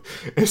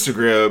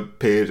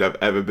page I've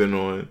ever been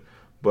on.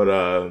 But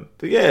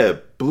yeah,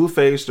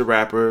 Blueface, the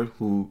rapper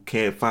who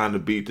can't find a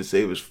beat to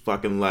save his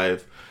fucking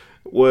life,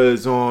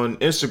 was on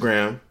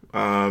Instagram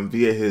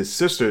via his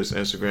sister's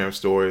Instagram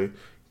story,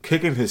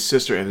 kicking his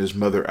sister and his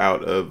mother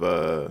out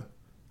of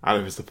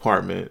his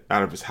apartment,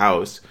 out of his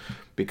house,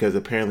 because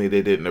apparently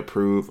they didn't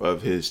approve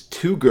of his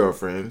 2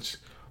 girlfriends,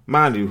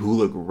 mind you, who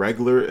look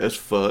regular as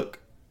fuck.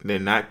 They're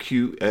not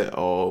cute at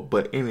all.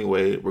 But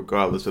anyway,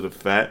 regardless of the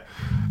fact,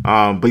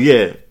 but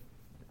yeah,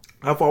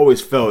 I've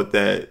always felt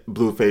that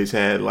Blueface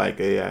had like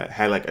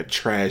a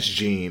trash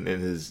gene in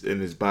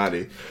his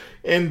body,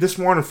 and this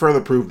morning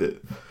further proved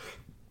it.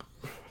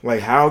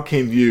 Like, how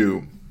can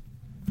you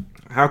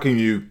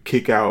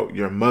kick out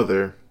your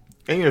mother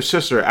and your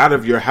sister out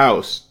of your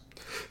house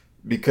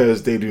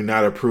because they do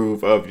not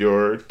approve of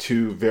your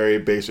 2 very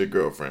basic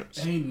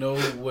girlfriends? Ain't no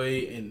way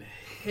in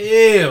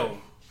hell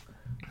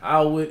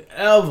I would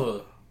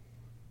ever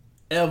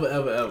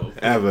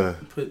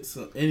put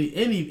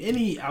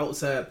any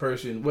outside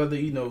person, whether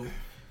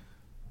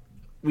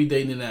we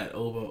dating that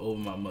over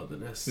my mother.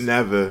 That's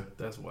never.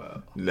 That's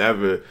wild.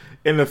 Never.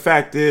 And the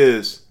fact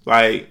is,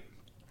 like,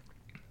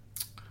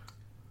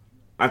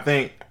 I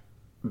think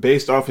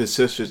based off his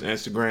sister's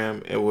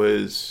Instagram, it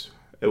was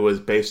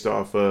based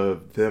off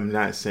of them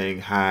not saying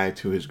hi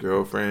to his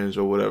girlfriends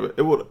or whatever.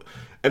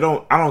 I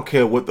don't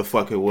care what the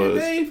fuck it was.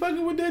 If they ain't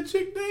fucking with that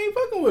chick, they ain't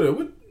fucking with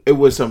her. It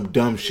was some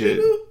dumb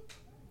shit.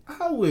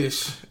 I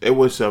wish. It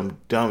was some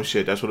dumb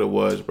shit. That's what it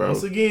was, bro.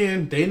 Once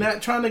again, they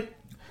not trying to.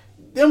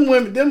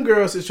 Them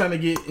girls is trying to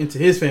get into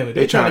his family.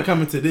 They trying to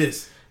come into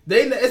this.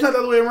 It's not the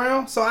other way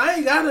around. So I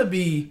ain't gotta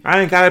be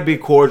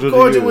cordial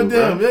with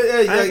them. I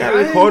ain't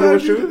gotta be cordial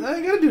with you. I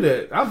ain't gotta do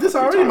that. This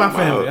already my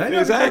family. I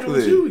ain't gotta be cordial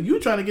with you. You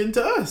trying to get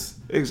into us?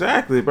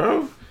 Exactly,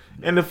 bro.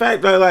 And the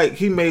fact that, like,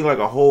 he made, like,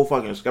 a whole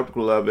fucking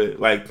spectacle of it,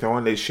 like,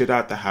 throwing their shit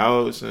out the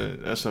house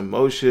and some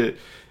more shit.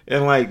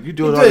 And, like, you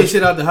do it all. He threw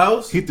shit out the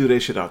house? He threw their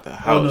shit out the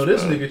house. Oh, no,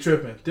 this nigga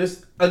tripping.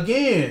 This,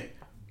 again,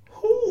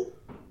 who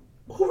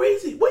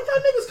raised these? Where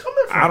y'all niggas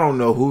coming from? I don't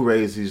know who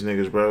raised these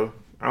niggas, bro.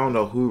 I don't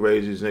know who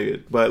raised these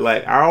niggas. But,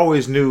 like, I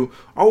always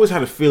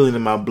had a feeling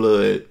in my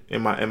blood,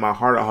 in my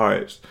heart of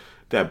hearts,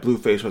 that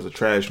Blueface was a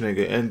trash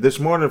nigga. And this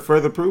morning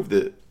further proved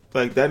it.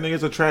 Like, that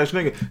nigga's a trash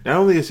nigga. Not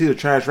only is he a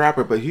trash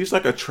rapper, but he's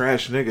like a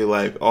trash nigga,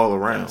 like, all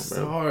around, that's bro.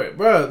 So hard,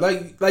 bro.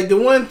 Like the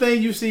one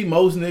thing you see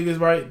most niggas,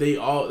 right? They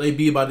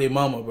be about their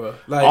mama, bro.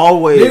 Like,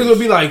 always niggas will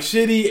be like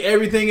shitty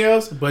everything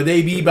else, but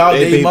they be about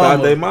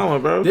their mama.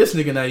 Bro. This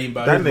nigga not even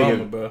about his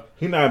mama, bro.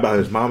 He not about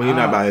his mama. He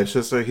not about his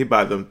sister. He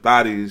about them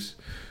thotties.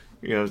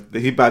 You know,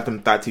 he about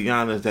them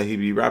Tatianas that he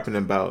be rapping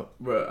about.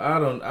 Bro, I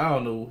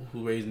don't know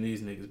who raising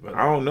these niggas, bro.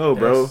 I don't know,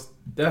 bro.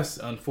 That's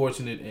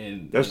unfortunate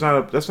and that's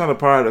not a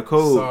part of the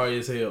code. Sorry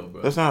as hell,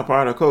 bro. That's not a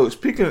part of the code.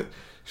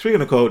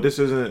 Speaking of code, this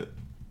isn't.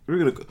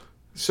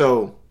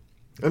 So,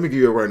 let me give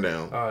you a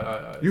rundown. All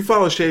right. You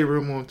follow Shade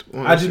Room on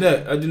I do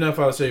not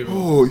follow Shade Room.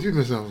 Oh, you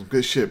been some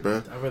good shit,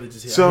 bro. I'd rather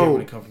just hear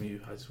when it come from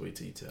you. I just wait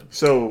till you tell me.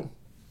 So,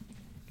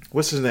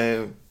 what's his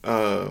name?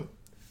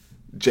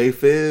 J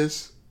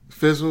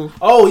Fizzle.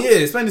 Oh yeah,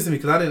 explain this to me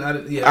because I didn't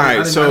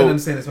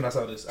understand this when I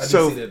saw this. I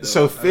didn't see that though.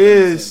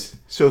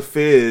 So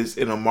Fizz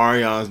and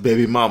Omarion's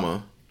baby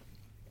mama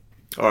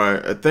are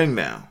a thing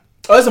now.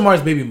 Oh, that's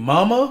Omarion's baby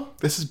mama?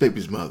 This is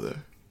baby's mother.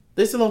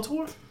 They still on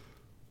tour?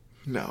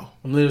 No.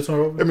 I'm leaving the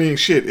tour over? I mean,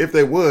 shit, if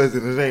they was,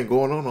 then it ain't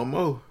going on no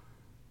more.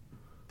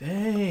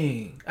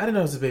 Dang. I didn't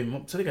know it was his baby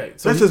mama.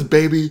 So that's his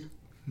baby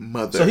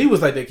mother. So he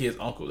was like that kid's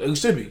uncle. It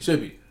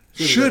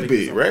should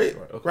be, right?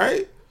 Okay.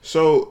 Right?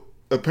 So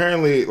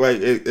apparently,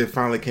 like, it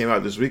finally came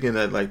out this weekend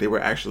that, like, they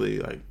were actually,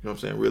 like, you know what I'm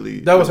saying,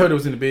 really. That was her that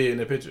was in the bed in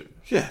that picture.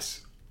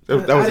 Yes. That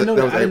was April. I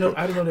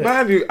didn't know that.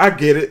 Mind you, I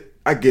get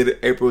it.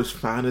 April is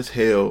fine as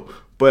hell.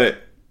 But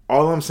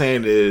all I'm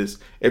saying is,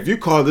 if you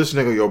call this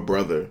nigga your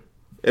brother,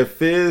 if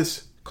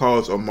Fizz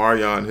calls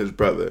Omarion his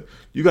brother,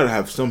 you gotta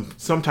have some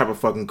type of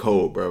fucking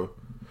code, bro.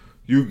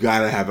 You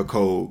gotta have a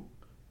code.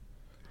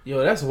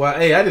 Yo, that's why.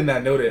 Hey, I did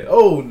not know that.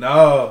 Oh,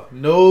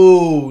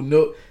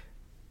 no.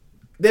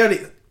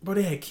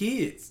 They had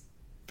kids.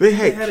 They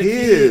had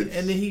kids.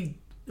 And then he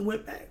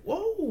went back.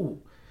 Whoa.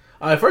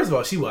 All right, first of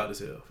all, she wild as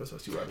hell.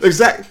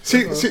 Exactly.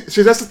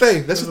 See, that's the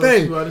thing. That's the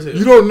thing.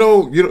 You don't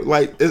know.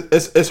 Like,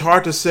 it's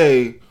hard to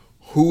say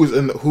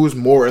who's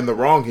more in the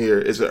wrong here.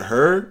 Is it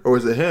her or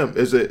is it him?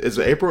 Is it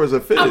April or is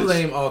it Fizz? I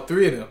blame all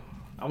three of them.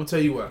 I'm gonna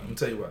tell you why.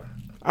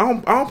 I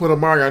don't put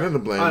Omarion in the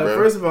blame, bro.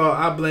 First of all,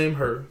 I blame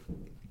her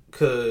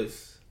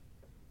because,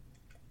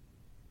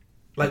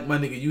 like, my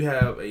nigga, you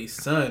have a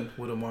son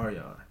with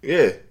Omarion.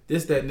 Yeah.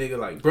 This that nigga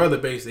like brother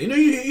basically. You know,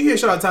 you hear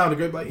shout out Tyler the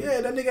Great like,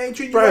 yeah, that nigga ain't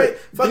treating you right.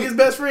 Fuck his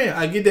best friend.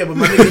 I get that, but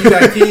my nigga, you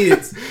got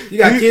kids. You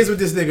got kids with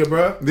this nigga,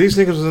 bro. These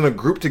niggas was in a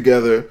group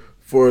together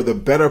for the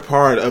better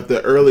part of the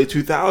early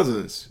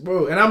 2000s.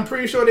 Bro, and I'm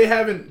pretty sure they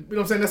haven't, you know what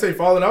I'm saying, necessarily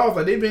fallen off.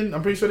 Like,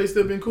 I'm pretty sure they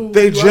still been cool.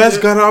 They just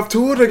got off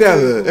tour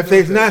together. If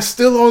they're not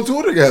still on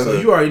tour together.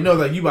 So you already know,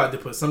 like, you about to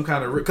put some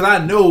kind of, because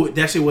I know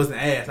that shit wasn't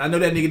ass. I know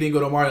that nigga didn't go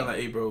to Mario like,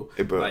 hey, bro,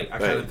 like, I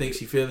kind of think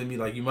she feeling me,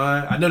 like, you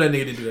mind? I know that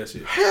nigga didn't do that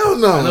shit. Hell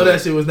no. I know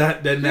that shit was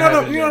not, that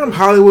not you know them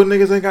Hollywood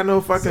niggas ain't got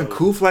no fucking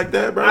coof like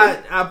that, bro.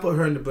 I put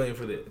her in the blame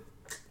for that.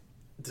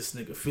 This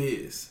nigga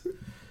Fizz.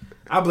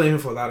 I blame him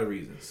for a lot of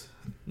reasons.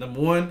 Number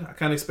one, I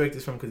kind of expect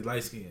this from because he's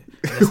light skinned.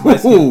 That's light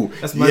skin.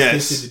 That's my skin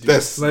shit to do.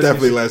 That's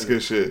definitely light skin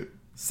shit.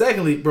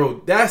 Secondly,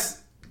 bro,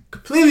 that's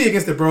completely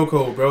against the bro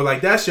code, bro.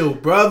 Like that's your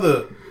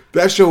brother.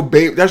 That's your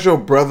baby. That's your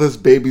brother's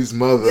baby's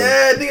mother.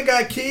 Yeah, nigga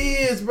got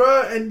kids,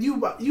 bro, and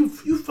you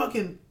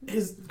fucking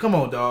his. Come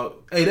on, dog.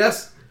 Hey,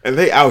 that's. And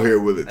they out here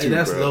with it too,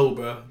 that's bro. Low,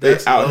 bro.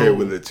 That's out here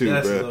with it too,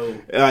 that's bro. Low.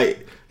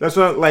 Like that's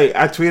what like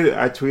I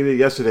tweeted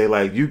yesterday.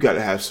 Like you got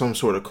to have some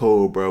sort of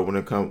code, bro. When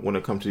it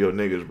come to your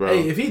niggas, bro.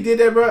 Hey, if he did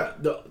that, bro,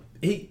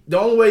 the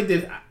only way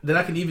that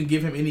I can even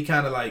give him any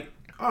kind of like.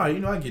 All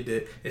right, I get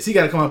that. Is he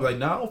got to come up and be like,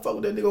 nah, I don't fuck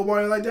with that nigga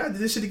Omarion like that. I did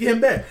this shit to get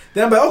him back.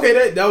 Then I'm like,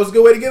 okay, that was a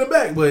good way to get him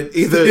back. But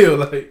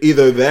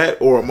either that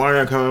or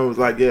Omarion coming was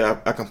like, yeah,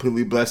 I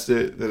completely blessed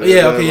it.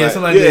 Yeah, okay, yeah,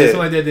 something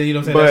like that. Then you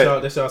know what I'm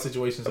saying? That's y'all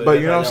situation. So but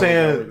you know what I'm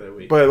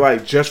saying? But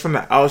like just from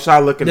the outside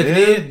looking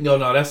in, no,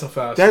 that's some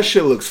foul. That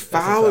shit looks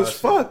foul as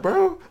fuck,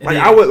 bro.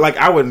 Like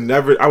I would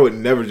never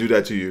do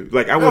that to you.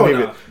 Like I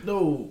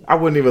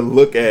wouldn't even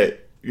look at.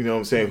 You know what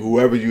I'm saying?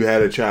 Whoever you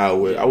had a child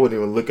with, I wouldn't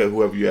even look at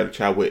whoever you had a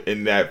child with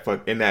in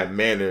that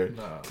manner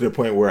to the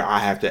point where I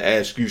have to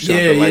ask you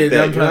something like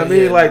that. You know what I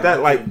mean? Like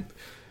that, like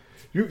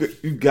you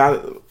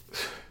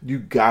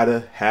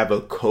gotta have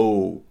a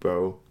code,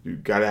 bro. You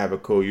gotta have a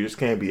code. You just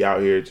can't be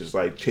out here just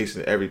like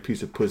chasing every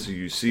piece of pussy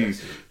you see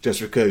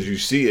just because you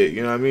see it.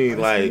 You know what I mean?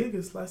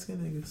 Light skin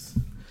niggas.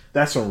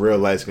 That's some real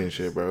light skin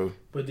shit, bro.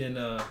 But then,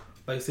 like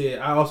I said,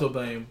 I also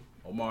blame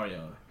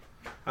Omarion.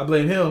 I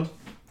blame him.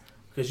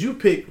 Because you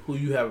pick who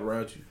you have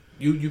around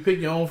you. You pick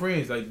your own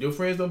friends. Like, your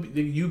friends don't...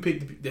 You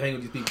pick to hang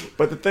with these people.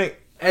 But the thing...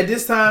 At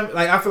this time,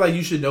 like, I feel like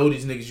you should know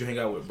these niggas you hang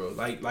out with, bro.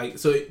 Like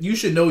so you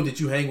should know that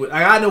you hang with...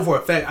 Like, I know for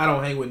a fact I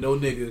don't hang with no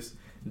niggas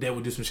that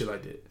would do some shit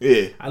like that.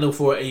 Yeah. I know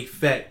for a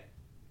fact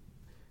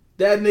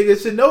that nigga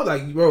should know,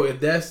 like, bro, if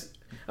that's...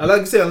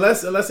 Like I said,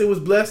 unless it was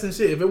blessed and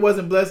shit. If it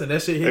wasn't blessed and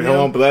that shit hit him... If it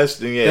wasn't blessed,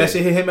 then yeah. That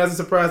shit hit him as a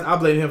surprise. I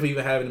blame him for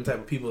even having them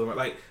type of people.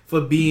 Like,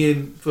 for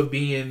being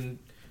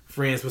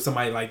friends with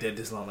somebody like that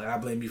this long. Like I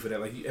blame you for that.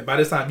 Like by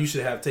this time you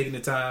should have taken the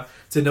time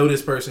to know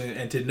this person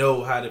and to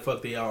know how the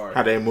fuck they are.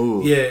 How they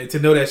move. Yeah, to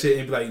know that shit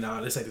and be like,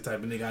 nah, this ain't the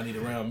type of nigga I need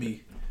around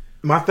me.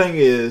 My thing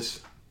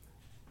is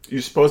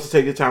you're supposed to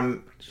take the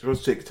time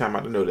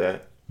out to know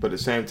that. But at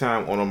the same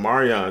time, on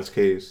Omarion's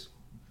case,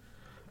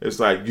 it's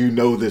like you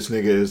know this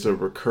nigga is a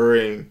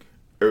recurring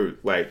or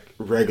like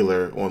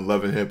regular on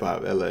Love and Hip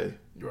Hop LA.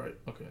 Right,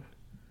 okay.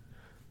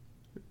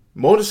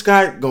 Mona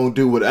Scott gonna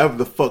do whatever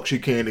the fuck she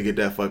can to get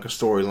that fucking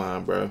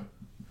storyline, bro.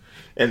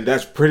 And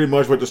that's pretty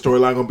much what the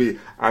storyline gonna be.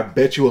 I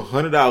bet you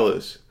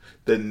 $100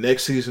 the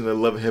next season of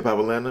Love and Hip Hop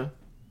Atlanta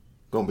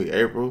gonna be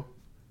April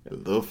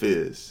and Lil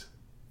Fizz.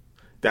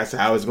 That's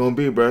how it's gonna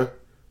be, bro.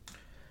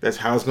 That's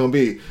how it's gonna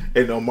be.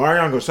 And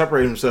Omarion gonna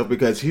separate himself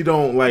because he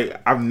don't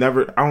like. I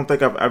don't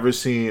think I've ever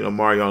seen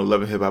Omarion on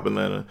Love and Hip Hop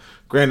Atlanta.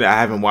 Granted, I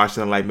haven't watched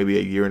it in like maybe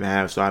a year and a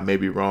half, so I may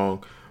be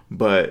wrong,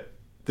 but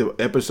the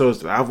episodes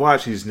that I've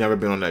watched, he's never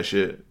been on that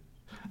shit.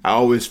 I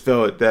always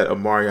felt that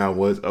Omarion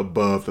was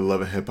above the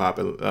Love and Hip Hop,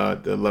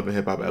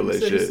 LA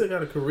shit. He still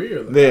got a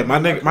career. Like, yeah, my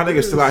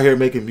nigga's still out here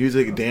making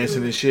music,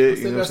 dancing and shit.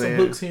 You know what I'm saying? Got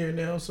some hooks here and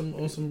there on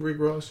some Rick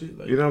Ross shit.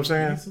 Like, you know what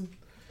I'm saying?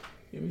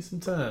 Give me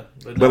some time.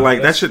 But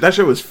like that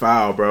shit was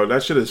foul, bro.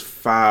 That shit is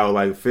foul.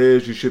 Like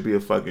Fizz, you should be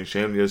fucking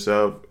ashamed of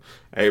yourself.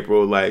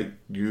 April,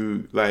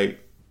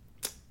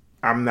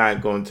 I'm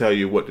not gonna tell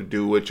you what to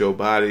do with your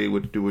body,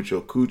 what to do with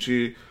your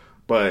coochie,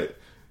 but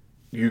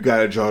you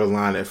gotta draw the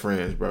line at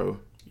friends, bro.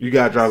 You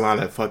gotta draw the line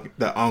at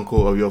the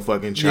uncle of your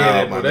fucking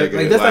child, my nigga.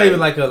 Like that's not even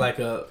like a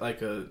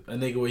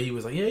nigga where he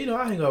was like, yeah, you know,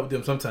 I hang out with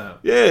them sometime.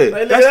 Yeah,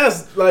 like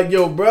that's like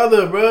your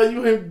brother, bro.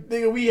 You and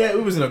nigga, we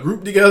was in a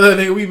group together,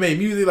 nigga. We made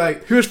music.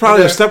 Like he was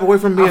probably a step away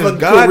from being a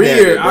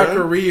goddamn. Our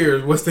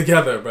career was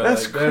together, bro.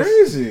 That's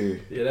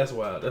crazy. Yeah, that's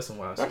wild. That's some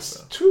wild shit, bro.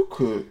 That's too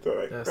cool.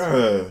 That's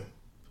some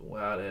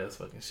wild ass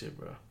fucking shit,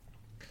 bro.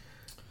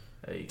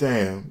 Hey,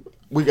 damn,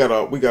 we got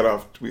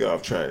off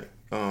track.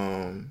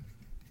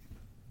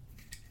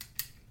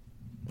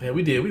 Man,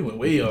 we did. We went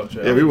way off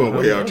track. Yeah, we went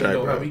way off track,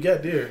 bro. How we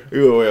got there.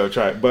 We went way off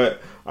track. But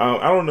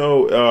I don't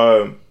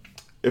know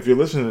if you're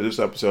listening to this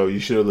episode, you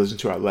should have listened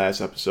to our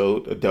last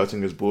episode,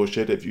 Adulting is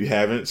Bullshit. If you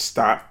haven't,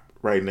 stop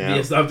right now.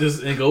 Yeah, stop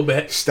this and go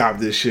back. Stop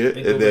this shit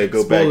and then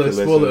go back to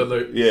listen. Spoiler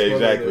alert. Yeah,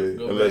 exactly.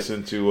 And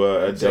listen to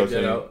Adulting. Check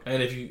that out.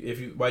 And if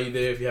you while you're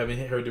there, if you haven't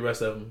heard the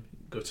rest of them,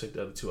 go check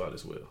the other two out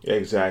as well.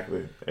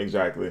 Exactly.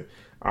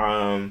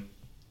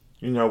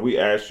 You know, we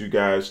asked you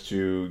guys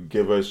to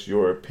give us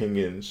your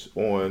opinions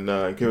on,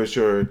 give us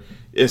your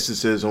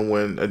instances on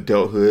when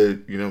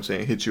adulthood, you know what I'm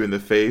saying, hit you in the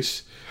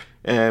face.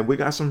 And we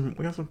got some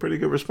pretty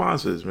good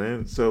responses,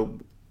 man. So,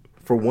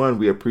 for one,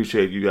 we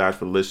appreciate you guys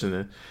for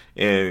listening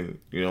and,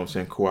 you know what I'm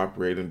saying,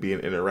 cooperating, being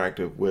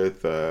interactive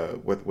with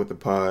the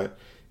pod.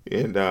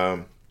 And,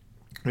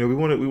 you know, we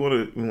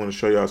want to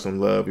show y'all some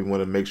love. We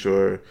want to make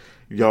sure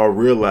y'all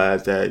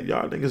realize that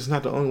y'all niggas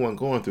not the only one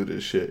going through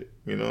this shit.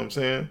 You know what I'm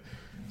saying?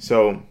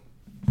 So,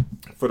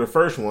 for the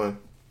first one,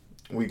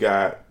 we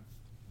got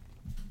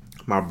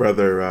my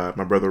brother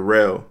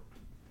Rel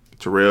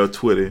Terrell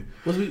Twitty.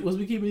 Was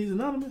we keeping these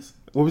anonymous?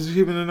 What was he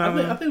keeping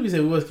anonymous? I think we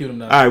said we was keeping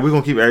them anonymous. All right, we're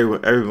gonna keep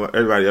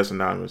everybody else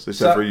anonymous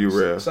except for you,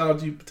 Real.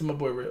 Shout out to my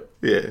boy, Real.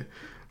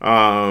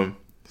 Yeah.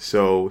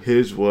 So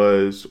his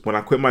was when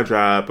I quit my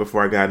job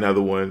before I got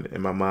another one,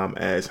 and my mom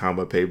asked how I'm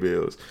gonna pay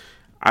bills.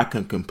 I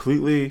can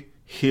completely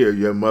hear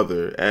your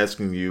mother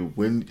asking you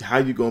how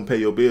you gonna pay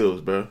your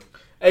bills, bro.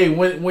 Hey,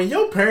 when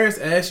your parents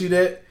ask you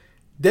that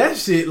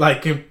shit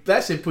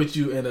that shit put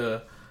you in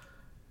a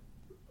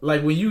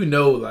when you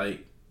know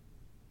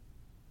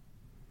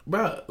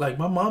bro,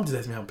 my mom just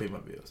asked me how to pay my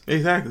bills.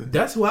 Exactly.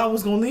 That's who I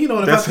was gonna lean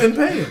on if I couldn't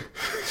pay him.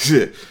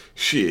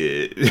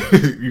 Shit.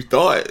 You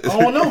thought? I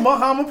don't know,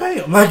 how I'm gonna pay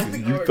him.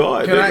 You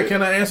thought?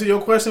 Can I answer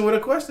your question with a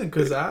question?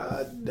 Because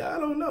I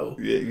don't know.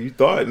 Yeah, you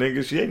thought,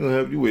 nigga. She ain't gonna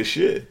help you with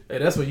shit. Hey,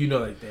 that's when you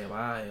know, damn,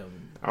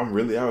 I'm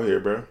really out here,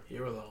 bro.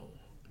 Here alone.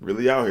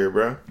 Really out here,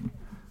 bro.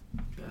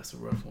 That's a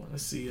rough one.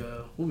 Let's see.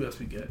 Who else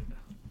we got?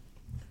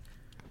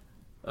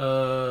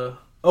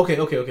 Okay.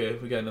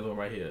 We got another one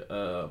right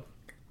here.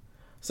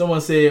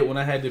 Someone said when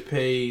I had to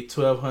pay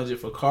 $1,200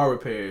 for car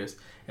repairs,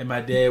 and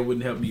my dad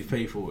wouldn't help me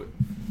pay for it.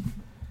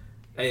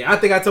 Hey, I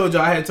think I had told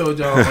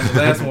y'all on the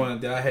last one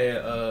that I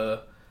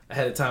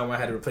had a time when I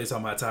had to replace all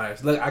my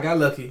tires. Look, I got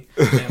lucky,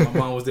 and my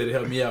mom was there to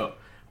help me out.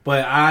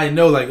 But I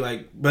know,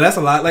 but that's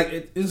a lot.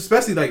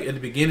 Especially at the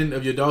beginning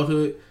of your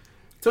adulthood,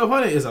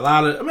 $1,200 is a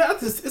lot of. I mean,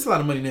 it's a lot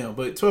of money now,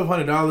 but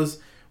 $1,200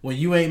 when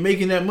you ain't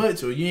making that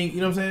much, or you ain't,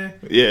 you know what I'm saying?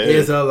 Yeah,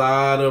 it's a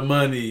lot of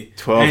money.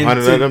 $1,200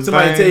 of them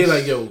somebody things. Tell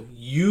you yo,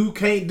 you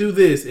can't do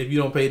this if you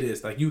don't pay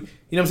this. You know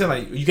what I'm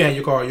saying? You can't have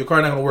your car. Your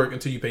car not gonna work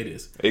until you pay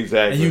this.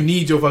 Exactly. And you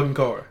need your fucking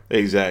car.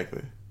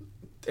 Exactly.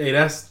 Hey,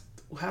 that's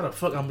how the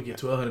fuck I'm gonna get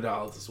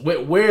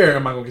 $1,200? Where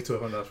am I gonna get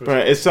 $1,200?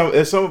 Right. It's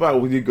something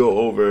about when you go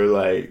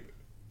over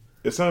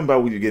it's something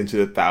about when you get into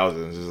the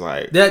thousands. It's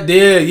that.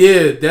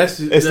 Yeah. That's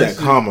that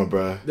karma,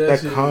 bro.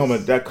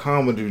 That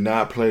karma do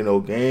not play no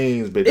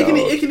games, big dog.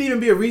 It can even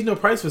be a reasonable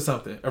price for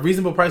something.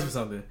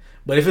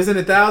 But if it's in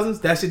the thousands,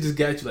 that shit just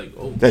got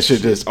you that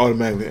shit just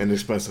automatically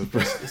inexpensive.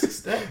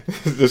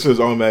 This is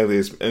automatically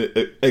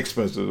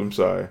expensive. I'm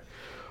sorry,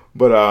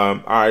 but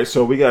all right.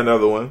 So we got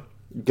another one.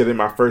 Getting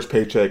my first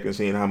paycheck and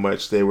seeing how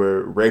much they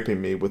were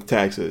raping me with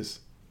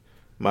taxes.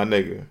 My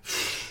nigga.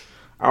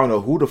 I don't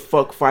know who the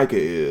fuck FICA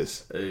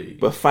is,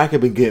 but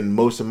FICA been getting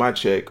most of my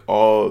check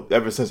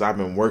ever since I've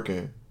been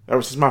working.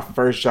 Ever since my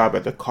first job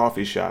at the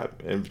coffee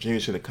shop in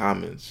Virginia City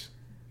Commons.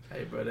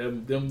 Hey, bro,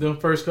 them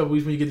first couple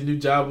weeks when you get the new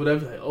job,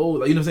 whatever, you know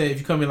what I'm saying? If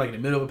you come in in the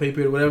middle of a pay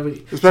period or whatever,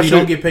 so you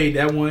don't get paid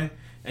that one,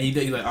 and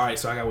you're all right,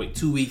 so I gotta wait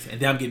 2 weeks, and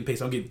then I'm getting paid.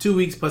 So I'm getting 2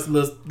 weeks plus the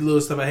little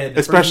stuff I had.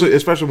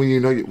 Especially when you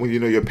know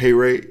your pay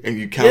rate and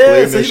you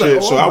calculate that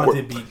shit. So I work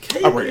 8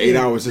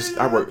 hours.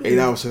 I work 8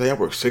 hours today. I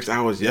worked 6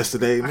 hours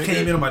yesterday. I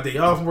came in on my day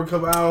off and worked a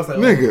couple hours.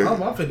 Nigga,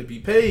 I'm finna be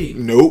paid.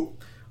 Nope.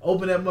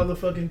 Open that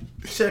motherfucking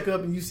check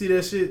up and you see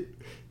that shit.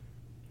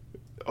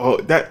 Oh,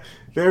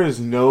 there is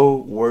no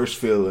worse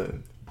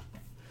feeling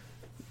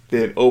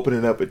than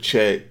opening up a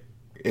check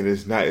and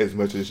it's not as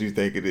much as you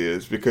think it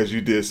is because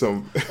you did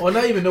some. Or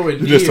not even nowhere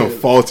near. You did some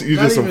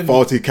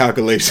faulty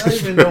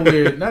calculations.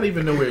 Not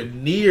even nowhere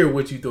near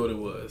what you thought it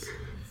was.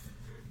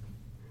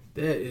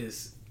 That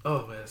is.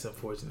 Oh man, that's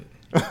unfortunate.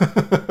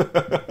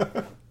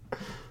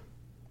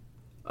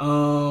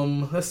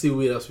 Let's see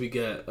what else we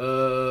got.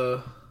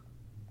 Okay,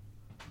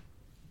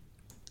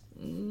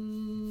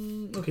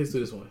 let's do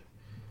this one.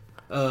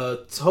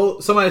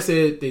 Somebody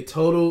said they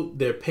totaled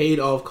their paid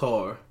off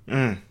car.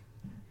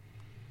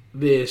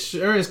 The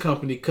insurance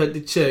company cut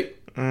the check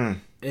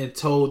and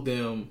told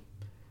them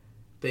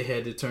they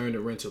had to turn the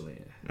rental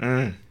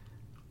in.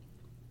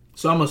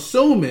 So I'm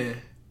assuming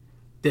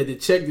that the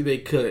check that they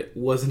cut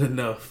wasn't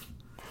enough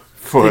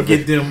to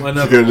get them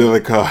another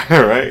car,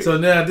 right? So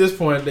now at this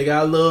point they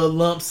got a little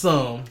lump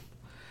sum,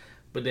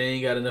 but they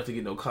ain't got enough to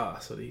get no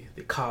car, so they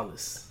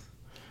carless.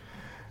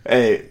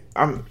 Hey,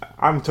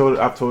 I've told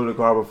the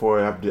car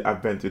before.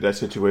 I've been through that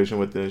situation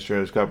with the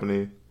insurance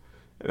company,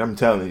 and I'm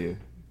telling you,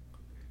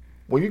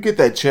 when you get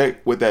that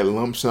check with that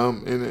lump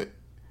sum in it,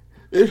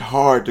 it's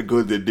hard to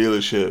go to the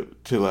dealership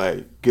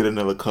to get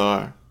another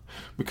car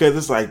because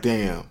it's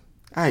damn,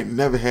 I ain't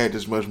never had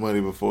this much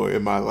money before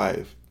in my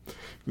life.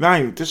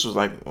 This was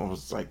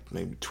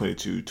maybe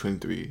 22,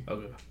 23.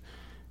 Okay.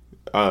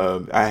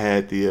 I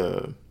had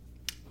the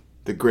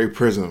gray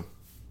Prism.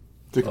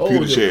 The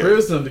computer chair.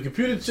 The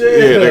computer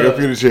chair. Yeah, the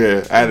computer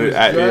chair.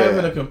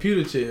 Driving a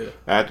computer chair.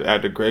 At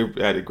the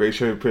gray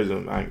Chevy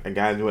Prism, I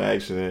got into an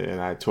accident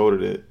and I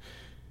totaled it.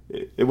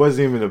 It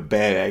wasn't even a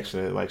bad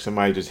accident.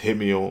 Somebody just hit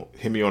me on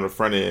the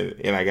front end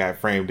and I got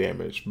frame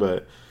damage.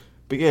 But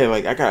yeah,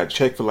 I got a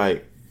check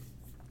for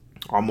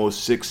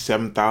almost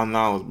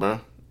 $6,000-$7,000, bro.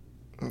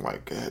 I'm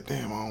God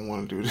damn, I don't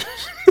want to do this.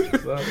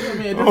 I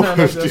mean,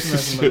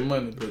 that's not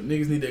money, but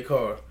niggas need that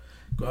car.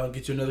 Go out and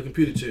get you another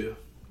computer chair.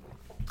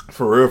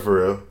 For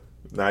real.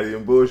 Not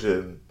even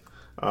bullshitting.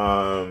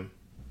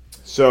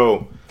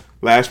 So,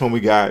 last one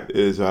we got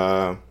is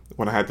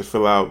when I had to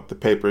fill out the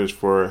papers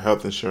for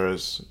health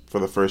insurance for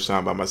the first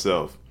time by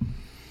myself.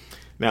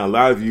 Now, a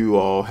lot of you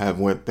all have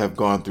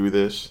gone through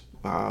this.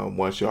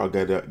 once y'all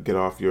get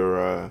off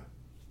your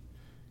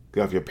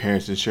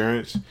parents'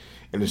 insurance.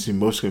 And it's the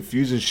most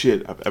confusing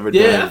shit I've ever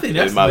done. Yeah, I think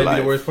that's maybe life.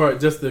 The worst part.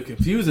 Just the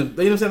confusing.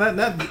 You know what I'm saying?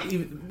 Not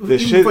even the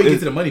shit before you get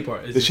to the money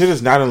part. The shit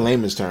is not in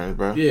layman's terms,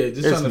 bro. Yeah, just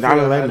it's trying to not figure in out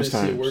how layman's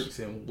this shit terms. works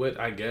and what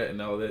I got and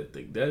all that.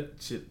 That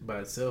shit by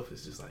itself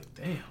is just like,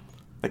 damn.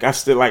 Like I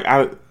still like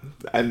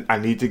I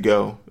need to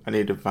go. I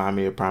need to find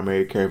me a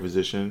primary care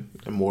physician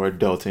and more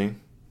adulting.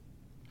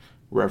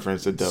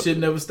 Reference adult. Shit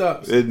never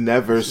stops. It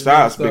never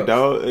stops, big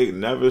dog. It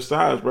never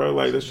stops, bro.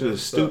 Like this shit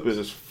is stupid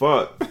as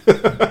fuck.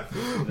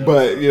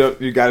 But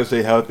you got to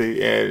stay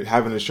healthy, and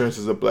having insurance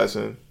is a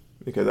blessing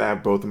because I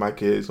have both of my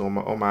kids on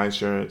my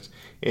insurance,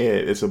 and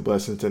it's a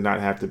blessing to not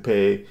have to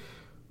pay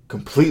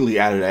completely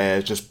out of the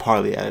ass, just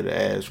partly out of the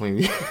ass when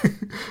you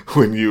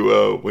when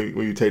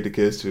you take the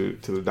kids to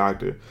the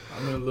doctor.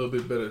 I'm in a little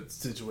bit better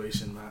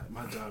situation.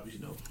 My job, you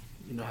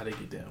know how they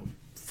get down.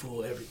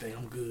 Full everything.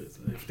 I'm good.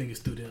 Everything is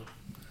through them.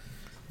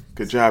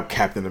 Good job,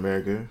 Captain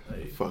America.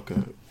 Hey, fuck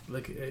up.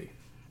 Look at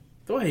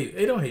Don't hate.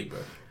 Hey, don't hate, bro.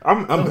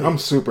 I'm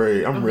super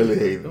hate. I'm really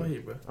hating. Don't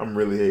hate, bro. I'm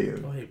really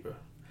hating. Don't hate, bro.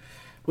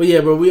 Well,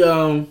 yeah, bro. We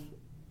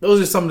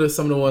those are some of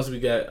the ones we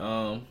got.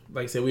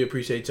 Like I said, we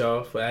appreciate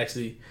y'all for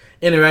actually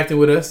interacting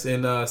with us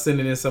and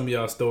sending in some of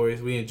y'all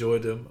stories. We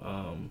enjoyed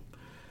them.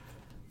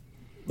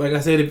 Like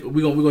I said,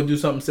 we're gonna do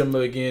something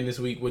similar again this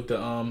week with the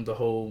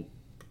whole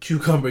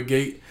cucumber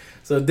gate.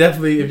 So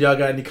definitely, if y'all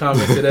got any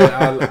comments to that,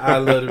 I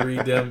love to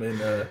read them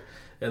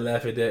and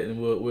laugh at that,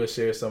 and we'll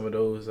share some of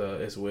those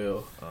as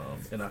well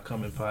in our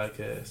coming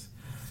podcast.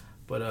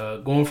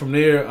 But going from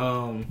there,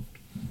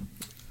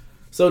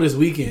 so this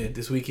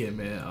weekend,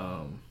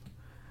 man,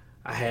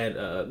 I had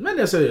not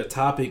necessarily a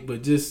topic,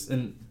 but just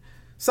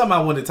something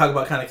I wanted to talk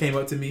about kind of came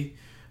up to me.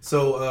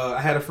 So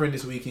I had a friend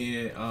this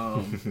weekend,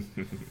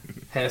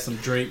 had some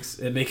drinks,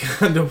 and they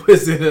kind of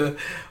was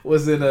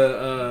in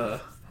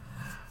a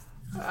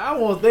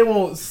they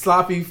won't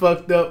sloppy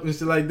fucked up and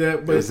shit like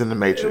that, but it was in the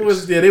Matrix.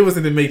 They was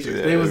in the Matrix.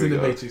 Yeah, they was in the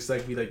Matrix,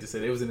 like we like to say.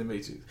 They was in the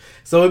Matrix.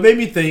 So it made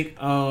me think.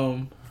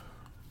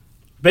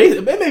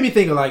 It made me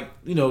think of like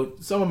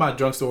some of my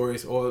drunk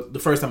stories, or the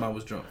first time I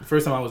was drunk, the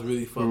first time I was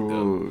really fucked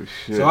up.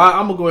 Shit. So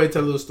I'm gonna go ahead and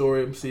tell a little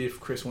story. Let me see if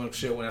Chris wants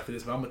to share one after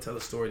this, but I'm gonna tell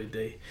a story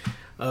today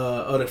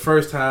of the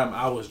first time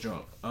I was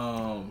drunk.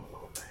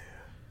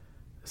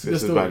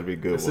 This is about to be a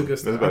good one.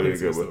 This is about to be a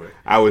good one.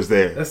 I was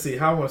there. Let's see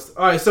how much.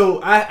 All right, so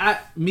I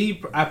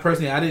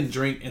personally, I didn't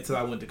drink until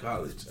I went to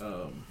college.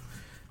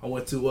 I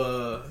went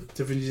to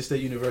Virginia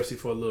State University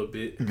for a little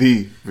bit.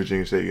 The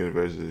Virginia State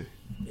University.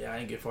 Yeah, I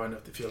ain't get far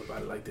enough to feel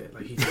about it like that.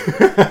 Like he did.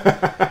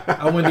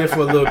 I went there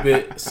for a little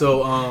bit.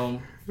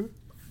 So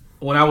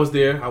when I was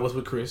there, I was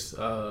with Chris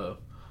or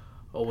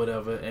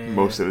whatever. And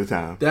most of the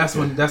time. That's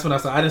when I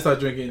started. I didn't start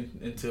drinking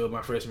until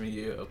my freshman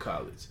year of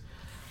college.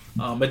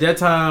 At that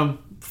time,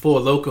 Four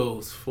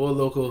Locos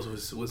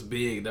was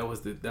big. That was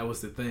the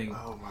thing.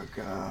 Oh my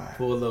god.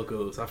 Four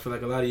Locos. I feel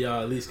like a lot of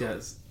y'all at least got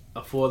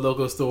a Four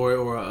Loko story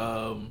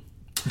or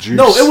Juice.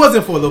 No, it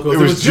wasn't Four Locos. It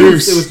was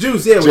Juice. It was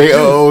Juice. Yeah, it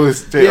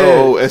was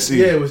J-O-O-S-E.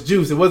 Yeah, it was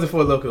Juice. It wasn't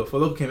Four Loko. Four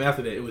Loko came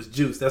after that. It was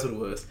Juice. That's what it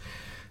was.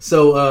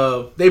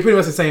 So they pretty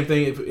much the same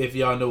thing. If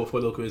y'all know what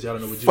Four Loko is, y'all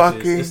don't know what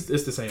Juice is.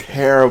 It's the same thing.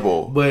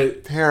 Terrible.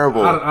 But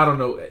terrible. I don't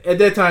know. At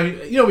that time,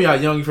 when you're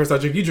young, you first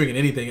start drinking, you drinking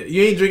anything.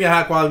 You ain't drinking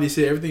high quality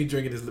shit. Everything you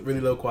drinking is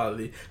really low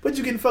quality. But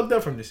you getting fucked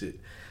up from this shit.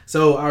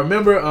 So I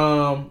remember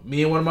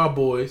me and one of my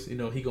boys, he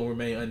gonna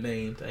remain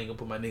unnamed. I ain't gonna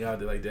put my nigga out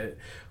there like that.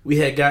 He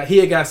had got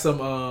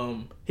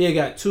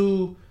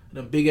two of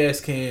them big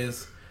ass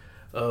cans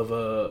of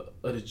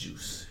the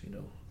juice.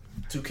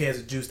 2 cans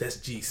of juice. That's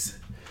juice.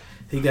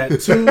 He got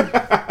two.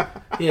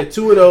 He had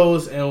 2 of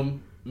those,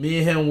 and me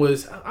and him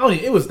was.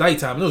 It was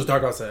nighttime. And it was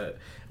dark outside.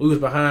 We was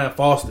behind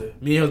Foster.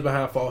 Me and him was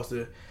behind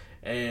Foster,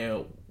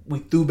 and we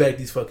threw back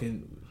these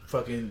fucking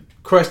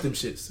crushed them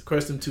shits.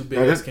 Crushed them 2 big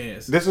ass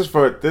cans. This is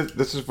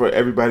for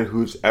everybody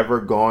who's ever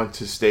gone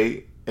to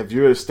state. If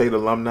you're a state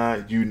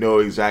alumni, you know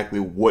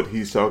exactly what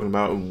he's talking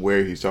about and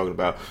where he's talking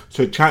about.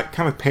 So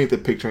kind of paint the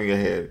picture in your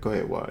head. Go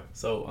ahead, Wad.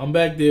 So I'm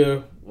back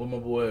there with my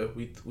boy.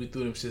 We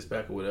threw them shits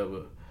back or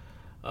whatever.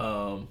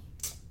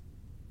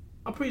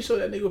 I'm pretty sure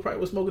that nigga probably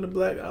was smoking a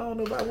black. I don't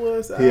know if I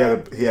was.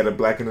 He had a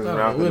black in his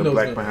mouth and a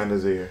black behind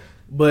his ear.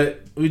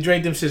 But we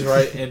drank them shits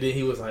right, and then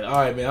he was like, "All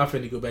right, man, I'm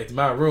finna go back to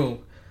my room."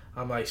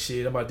 I'm like,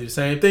 "Shit, I'm about to do the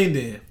same thing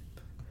then."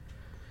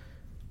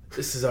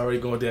 This is already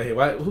going down here.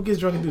 Why? Who gets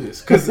drunk and do this?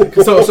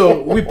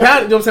 So we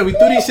pounded. You know what I'm saying? We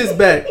threw these shits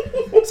back.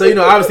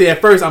 So obviously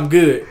at first I'm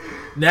good.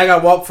 Now I got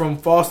to walk from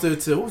Foster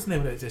to what was the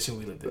name of that shit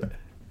we lived at?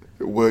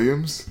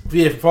 Williams.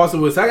 Yeah, from Foster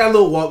Woods. So I got a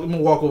little walk. I'm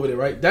gonna walk over there,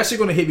 right? That shit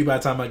gonna hit me by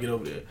the time I get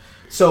over there.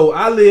 So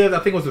I lived, I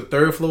think it was the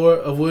 3rd floor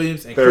of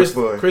Williams, and Chris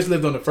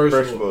lived on the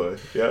first floor.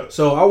 Yeah.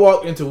 So I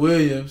walked into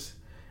Williams,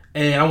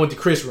 and I went to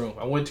Chris' room.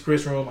 I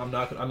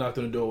knocked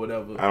on the door,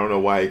 whatever. I don't know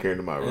why he came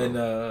to my room.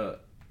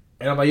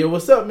 And I'm like, "Yo,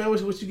 what's up, man?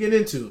 What you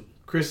getting into?"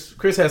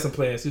 Chris had some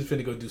plans. He was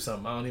finna go do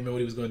something. I don't even know what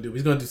he was gonna do.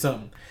 He's gonna do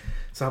something.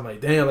 So I'm like,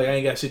 damn, I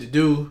ain't got shit to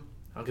do.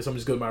 I guess I'm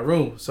just go to my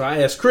room. So I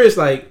asked Chris,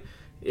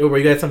 yo, bro,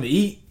 you got something to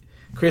eat?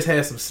 Chris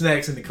had some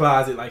snacks in the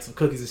closet, like some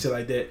cookies and shit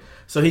like that.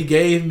 So he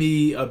gave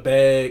me a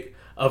bag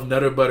of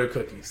Nutter Butter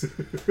cookies.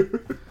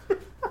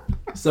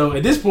 So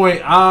at this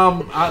point,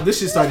 this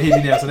shit started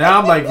hitting me now. So now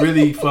I'm like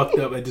really fucked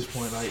up at this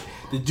point. Like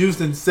the juice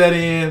didn't set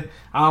in.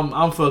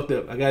 I'm fucked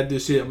up. I gotta do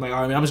shit. I'm like,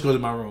 all right, man, I'm just going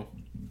to my room.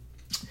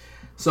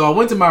 So I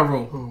went to my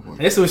room. And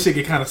this was shit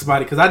get kind of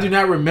spotty because I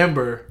don't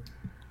remember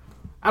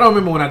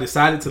when I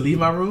decided to leave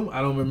my room.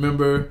 I don't even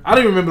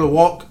remember the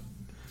walk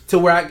to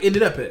where I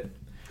ended up at.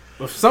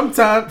 But from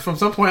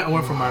some point, I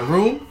went from my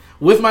room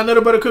with my Nutter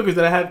Butter cookies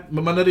that I had,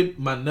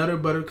 my Nutter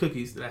Butter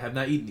cookies that I have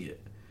not eaten yet.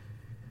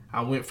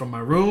 I went from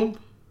my room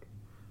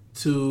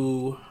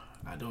to,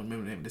 I don't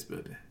remember the name of this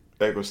building.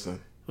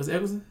 Eggleston. Was it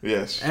Eggleston?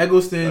 Yes.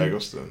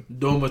 Eggleston.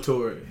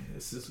 Dormitory.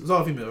 It's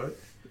all female, right?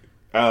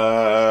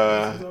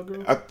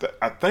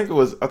 I think it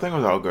was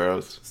all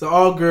girls. It's an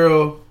all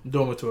girl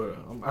dormitory.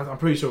 I'm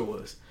pretty sure it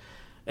was.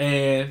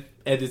 And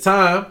at the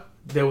time,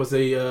 there was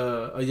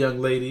a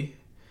young lady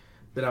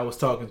that I was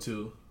talking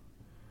to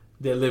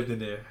that lived in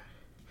there.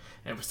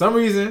 And for some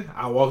reason,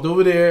 I walked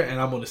over there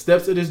and I'm on the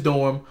steps of this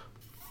dorm,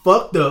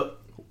 fucked up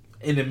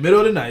in the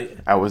middle of the night.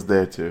 I was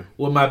there too.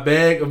 With my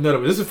bag of Nutter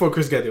Butters. This is before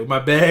Chris got there. With my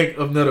bag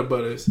of Nutter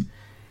Butters.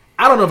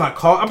 I don't know if I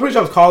called. I'm pretty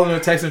sure I was calling her,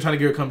 texting her, trying to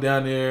get her to come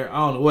down there. I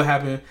don't know what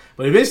happened.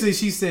 But eventually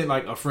she sent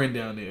like a friend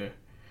down there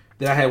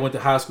that I had went to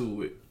high school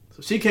with.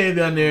 So she came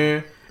down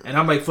there and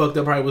I'm like fucked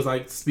up. Probably was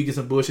like speaking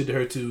some bullshit to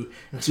her too.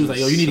 And she was like,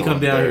 yo, you need to come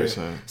down here.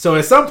 So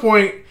at some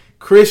point,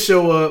 Chris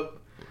show up.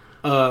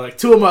 Like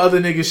two of my other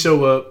niggas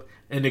show up.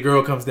 And the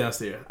girl comes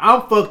downstairs.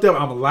 I'm fucked up.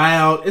 I'm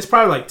loud. It's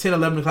probably like 10,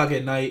 11 o'clock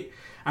at night.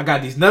 I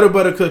got these Nutter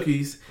Butter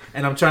cookies.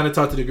 And I'm trying to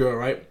talk to the girl,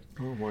 right?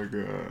 Oh my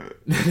God.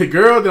 The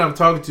girl that I'm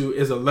talking to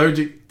is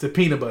allergic to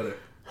peanut butter.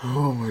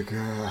 Oh my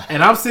God.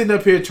 And I'm sitting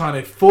up here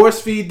trying to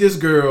force feed this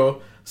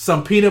girl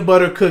some peanut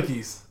butter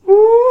cookies.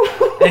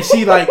 And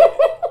she like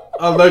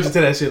allergic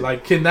to that shit.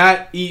 Like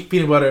cannot eat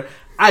peanut butter.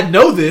 I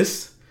know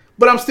this,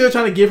 but I'm still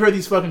trying to give her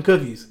these fucking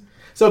cookies.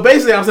 So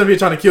basically, I'm sitting here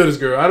trying to kill this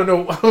girl. I don't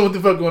know what the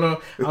fuck going on.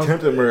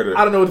 Attempted murder.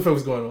 I don't know what the fuck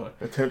was going on.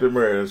 Attempted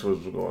murder is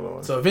what's going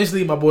on. So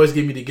eventually, my boys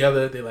get me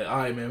together. They're like, all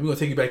right, man, we're going to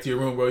take you back to your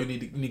room, bro. You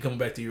need to come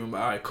back to your room. All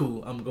right, cool.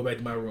 I'm going to go back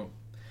to my room.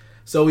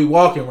 So we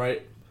walking,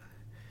 right?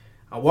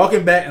 I'm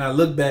walking back, and I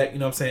look back, you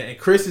know what I'm saying? And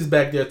Chris is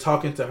back there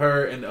talking to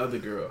her and the other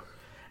girl.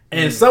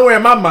 And somewhere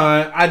in my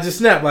mind, I just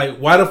snapped, like,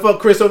 why the fuck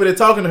Chris over there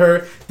talking to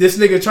her? This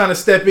nigga trying to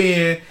step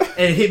in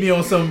and hit me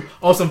on some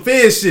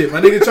Fizz shit.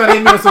 My nigga trying to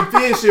hit me on some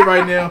Fizz shit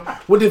right now.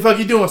 What the fuck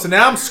you doing? So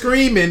now I'm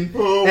screaming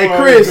at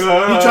Chris. You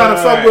trying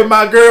to fuck with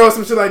my girl or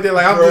some shit like that.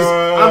 Like,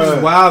 I'm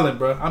just wilding,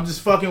 bro. I'm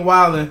just fucking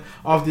wilding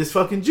off this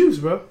fucking juice,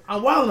 bro.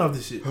 I'm wilding off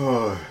this shit.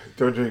 Oh,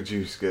 don't drink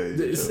juice, guys.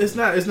 It's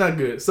not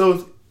good.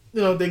 So,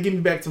 you know, they get me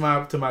back to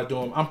my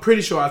dorm. I'm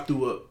pretty sure I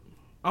threw up.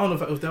 I don't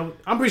know if that was,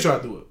 I'm pretty sure I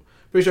threw up.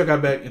 Pretty sure I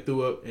got back and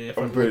threw up. And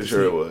I'm pretty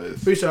sure it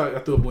was. Pretty sure I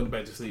threw up and went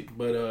back to sleep.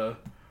 But,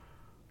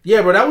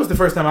 yeah, bro, that was the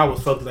first time I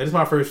was fucked up. Like, this is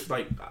my first,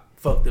 like,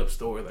 fucked up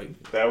story.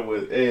 Like, that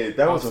was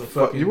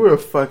you were a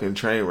fucking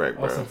train wreck,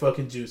 bro. On some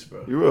fucking juice,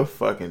 bro. You were a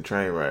fucking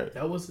train wreck.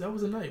 That was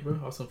a night, bro.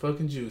 On some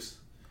fucking juice.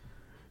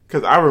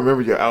 Cause I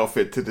remember your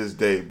outfit to this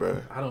day,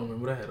 bro. I don't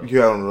remember what I had on.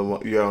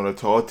 You had on a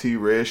tall tee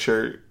red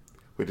shirt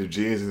with the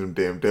jeans and them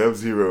damn Dub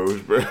Zeros,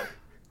 bro.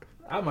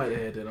 I might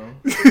have had that on.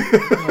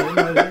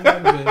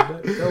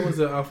 That was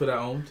the outfit I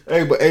owned.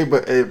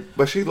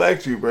 But she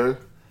liked you, bro.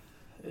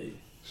 Hey.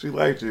 She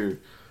liked you.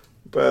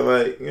 But,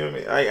 like, you know what I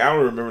mean? I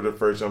don't remember the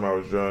first time I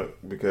was drunk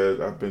because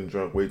I've been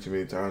drunk way too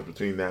many times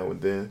between now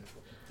and then.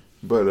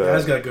 But I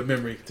just got a good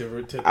memory to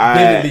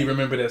vividly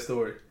remember that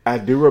story. I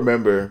do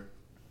remember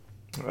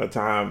a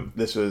time,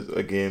 this was,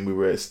 again, we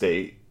were at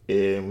State,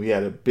 and we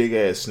had a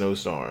big-ass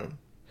snowstorm.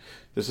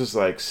 This was,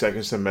 like,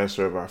 second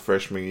semester of our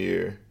freshman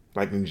year.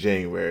 Like in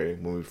January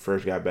when we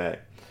first got back,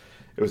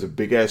 it was a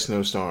big ass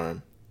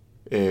snowstorm,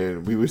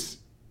 and we was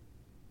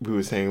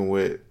hanging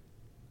with.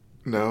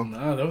 No,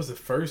 that was the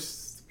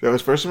first. That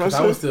was first semester.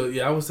 I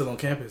was still on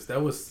campus.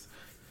 That was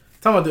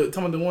talking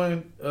about the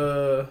one.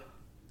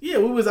 Yeah,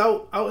 we was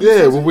out.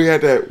 Yeah, when we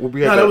had that.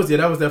 That was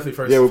definitely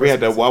first. Yeah, when we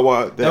had that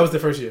Wawa. That was the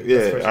first year.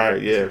 Yeah, all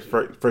right. Yeah,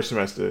 first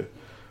semester.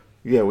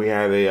 Yeah, we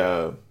had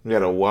a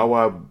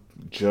Wawa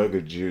jug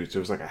of juice. It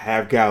was like a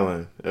half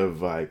gallon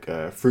of like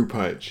fruit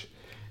punch.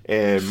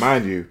 And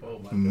mind you,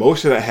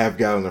 most of that half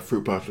gallon of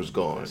fruit punch was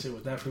gone. That shit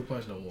was not fruit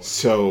punch no more.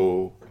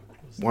 So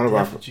one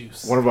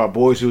of our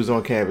boys who was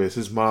on campus,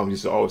 his mom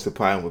used to always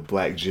supply him with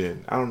black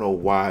gin. I don't know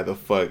why the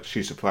fuck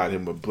she supplied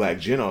him with black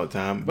gin all the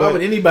time. Why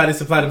would anybody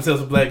supply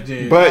themselves with black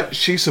gin? But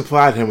she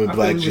supplied him with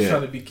black gin. We was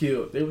trying to be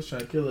killed. They was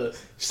trying to kill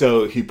us.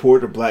 So he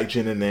poured the black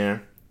gin in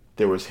there.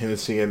 There was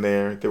Hennessy in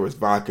there. There was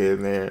vodka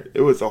in there.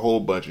 It was a whole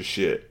bunch of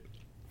shit.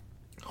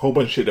 Whole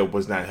bunch of shit that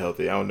was not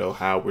healthy. I don't know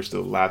how we're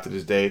still alive to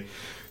this day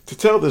to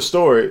tell the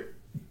story,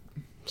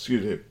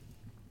 excuse me,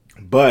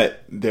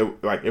 but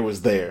it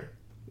was there.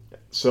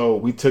 So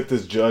we took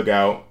this jug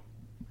out.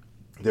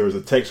 There was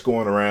a text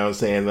going around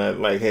saying that,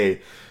 like,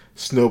 hey,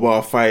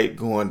 snowball fight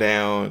going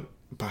down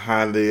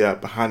behind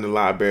the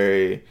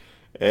library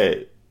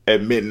at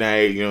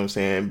midnight. You know what I'm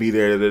saying? Be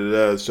there. Da,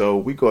 da, da. So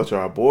we go to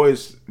our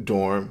boys'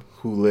 dorm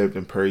who lived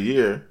in Per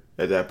Year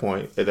at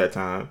that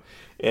time.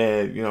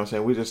 And, you know what I'm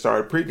saying, we just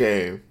started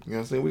pregame. You know what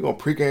I'm saying? We're going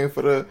to pregame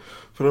for the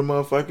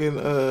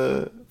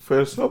motherfucking, for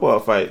the snowball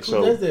fight.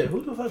 Who does that?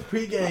 Who the fuck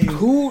pregame?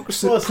 Who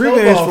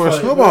pregames for a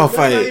snowball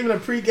fight? That's not even a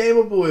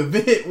pregameable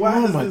event. Why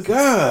oh my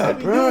God,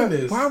 bro.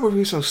 Why were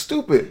we so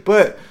stupid?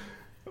 But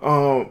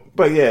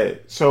yeah,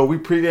 so we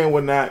pregame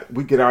whatnot.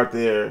 We get out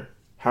there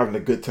having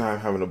a good time,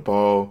 having a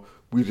ball.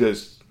 We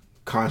just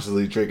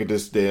constantly drinking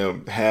this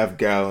damn half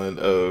gallon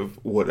of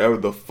whatever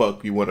the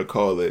fuck you want to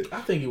call it. I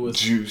think it was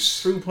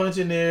juice, fruit punch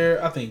in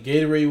there. I think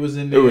Gatorade was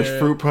in there. It was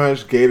fruit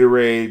punch,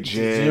 Gatorade,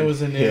 gin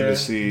was in there.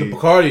 Hennessy, the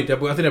Bacardi. I think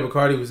that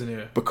Bacardi was in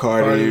there.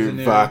 Bacardi was in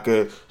there.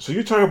 Vodka. So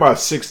you're talking about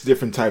 6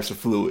 different types of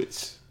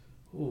fluids.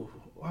 Ooh,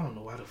 I don't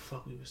know why the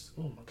fuck we was.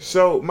 Oh my God.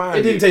 So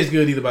it didn't taste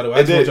good either. By the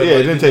way, it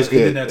didn't taste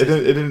good. It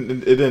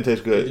didn't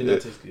taste good.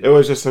 It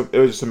was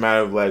just a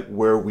matter of like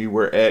where we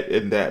were at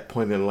in that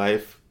point in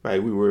life.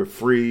 Like, we were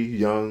free,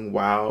 young,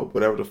 wild,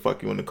 whatever the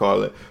fuck you want to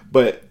call it.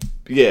 But,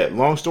 yeah,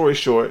 long story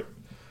short,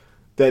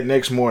 that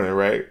next morning,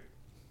 right,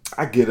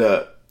 I get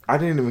up. I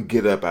didn't even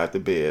get up out the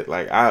bed.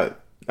 Like, I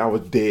was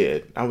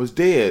dead. I was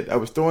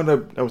throwing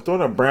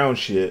up brown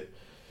shit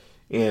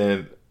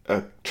in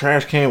a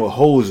trash can with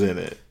holes in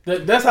it.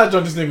 That's how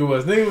drunk this nigga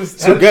was. Nigga was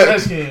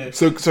trash can.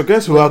 So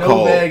guess who I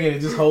called? No bag in it,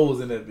 just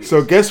holes in that bitch.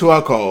 So guess who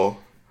I called?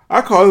 I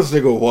called this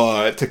nigga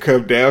Wad to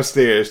come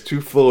downstairs 2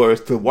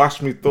 floors to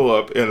watch me throw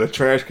up in a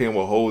trash can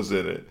with holes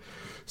in it.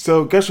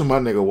 So guess what my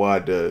nigga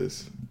Wad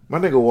does? My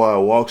nigga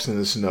Wad walks in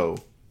the snow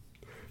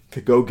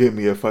to go get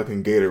me a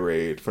fucking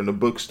Gatorade from the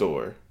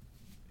bookstore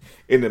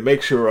and to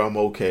make sure I'm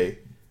okay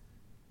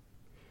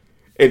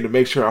and to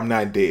make sure I'm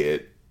not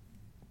dead.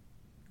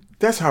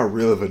 That's how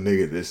real of a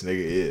nigga this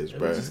nigga is,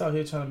 bro. We're just out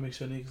here trying to make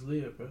sure niggas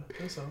live, bro.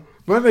 That's all.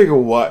 My nigga,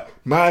 what?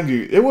 Mind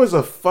you, it was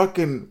a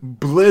fucking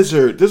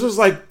blizzard. This was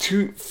like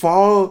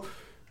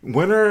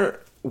winter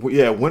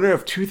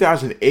of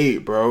 2008,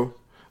 bro.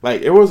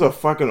 Like, it was a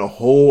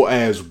whole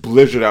ass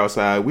blizzard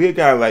outside. We had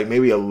got like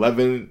maybe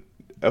 11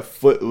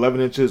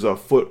 inches or a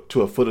foot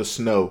to a foot of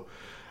snow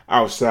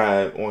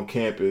outside on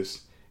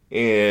campus,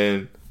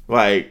 and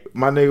like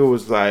my nigga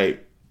was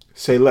like,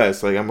 "Say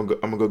less." Like, I'm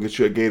gonna go get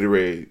you a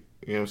Gatorade.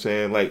 You know what I'm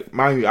saying? Like,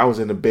 mind you, I was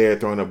in the bed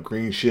throwing up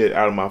green shit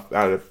out of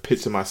the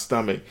pits of my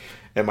stomach,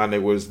 and my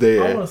nigga was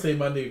there. I want to say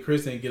my nigga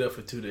Chris didn't get up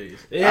for 2 days.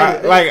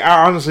 I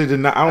honestly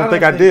did not. I don't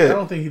think I did. I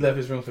don't think he left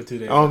his room for 2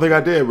 days. I don't think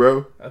I did,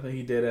 bro. I think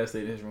he dead ass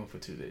stayed in his room for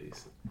 2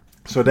 days.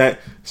 So that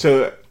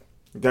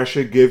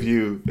should give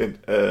you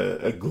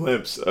a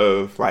glimpse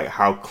of like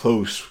how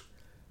close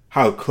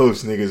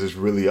niggas is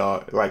really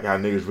are. Like, how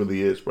niggas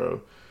really is,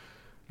 bro.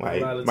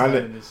 Like, my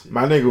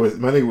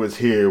nigga was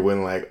here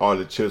when like all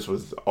the chips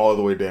was all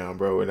the way down,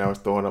 bro, and I was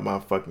throwing up my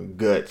fucking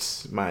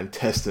guts, my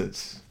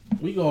intestines.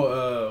 We're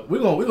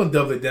gonna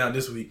double it down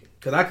this week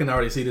because I can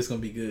already see this gonna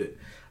be good.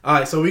 All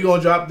right, so we're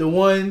gonna drop the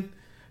one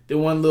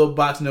little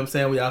box. You know what I'm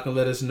saying? Where y'all can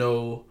let us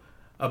know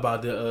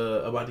about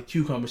the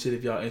cucumber shit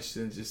if y'all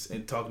interested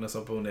in talking to us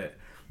up on that.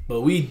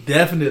 But we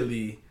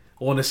definitely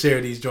want to share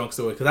these drunk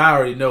stories because I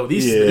already know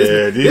this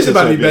is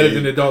about to be better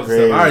than the adult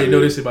stuff. I already know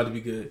this is about to be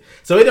good.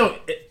 So it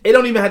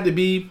don't even have to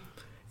be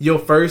your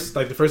first,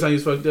 like the first time you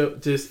was fucked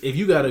up. Just if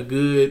you got a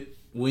good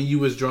when you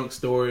was drunk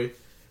story,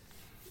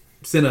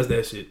 send us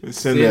that shit.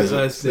 Send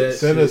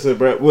us it,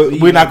 bro.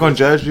 We're not gonna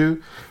judge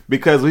you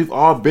because we've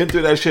all been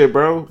through that shit,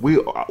 bro.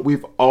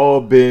 We've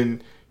all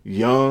been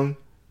young,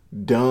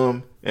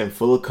 dumb, and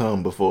full of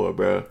cum before,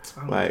 bro. I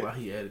don't know why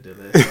he added that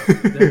last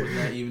time. That was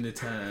not even the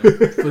time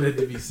for that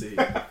to be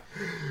said.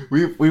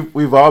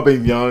 We've all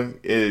been young,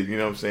 you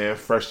know what I'm saying,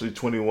 freshly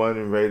 21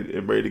 and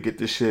ready to get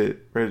this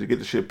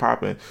shit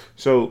popping.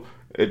 So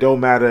it don't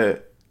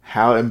matter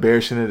how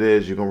embarrassing it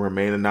is, you're gonna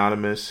remain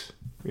anonymous.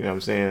 You know what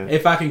I'm saying?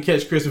 If I can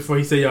catch Chris before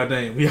he say y'all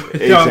name,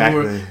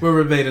 we'll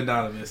remain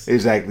anonymous.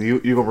 Exactly. You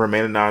gonna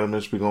remain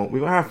anonymous. We're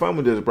gonna have fun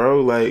with this,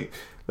 bro. Like,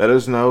 let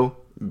us know.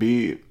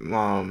 Be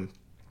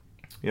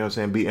you know what I'm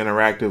saying? Be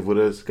interactive with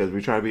us because we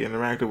try to be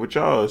interactive with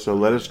y'all. So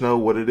let us know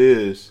what it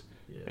is.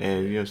 Yeah.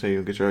 And you know what I'm saying?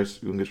 You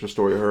can get your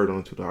story heard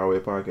on To the Highway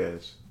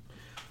podcast.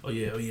 Oh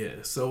yeah.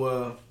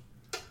 So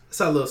it's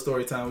our little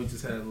story time. We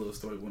just had a little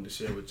story we wanted to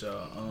share with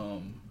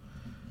y'all.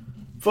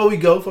 Before we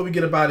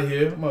get up out of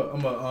here, I'm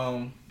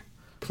a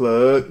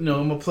plug. I'm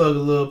gonna plug a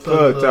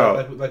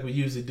little like we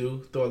usually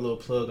do. Throw a little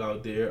plug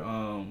out there.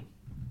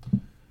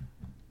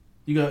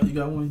 You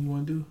got one you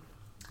wanna do?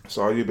 It's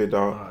all you, big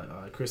dog. All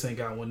right. Chris ain't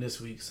got one this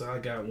week, so I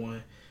got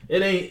one.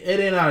 It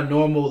ain't our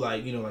normal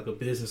like a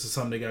business or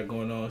something they got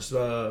going on.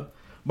 So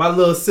my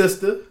little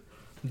sister,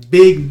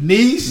 Big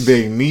Niche.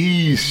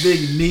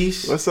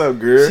 What's up,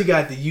 girl? She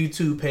got the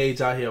YouTube page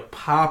out here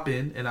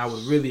popping, and I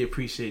would really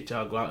appreciate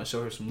y'all go out and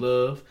show her some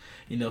love.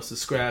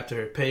 Subscribe to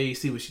her page,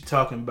 see what she's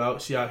talking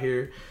about. She out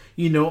here,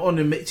 she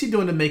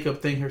doing the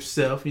makeup thing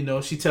herself.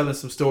 She telling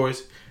some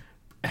stories.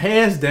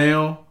 Hands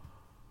down,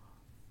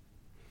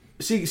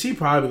 she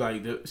probably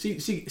like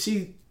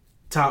she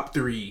top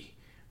 3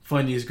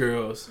 funniest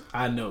girls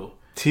I know.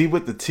 T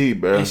with the T,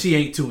 bro. And she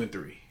ain't 2 and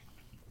 3.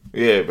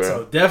 Yeah, bro.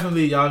 So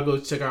definitely y'all go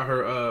check out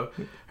her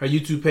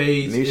YouTube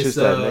page. Nisha's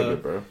that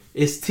nigga, bro.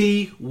 It's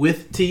T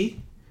with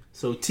T.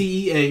 So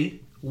TEA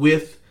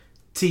with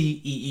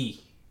TEE.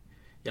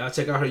 Y'all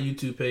check out her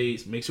YouTube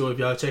page. Make sure if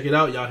y'all check it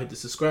out, y'all hit the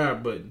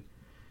subscribe button.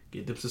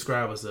 Get them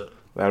subscribers up.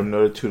 Let them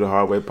know the To the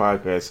Hard Way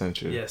podcast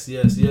sent you. Yes.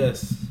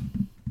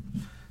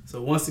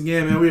 So once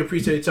again, man, we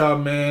appreciate y'all,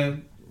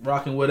 man,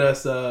 rocking with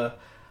us.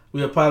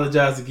 We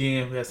apologize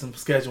again. We had some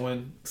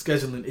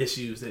scheduling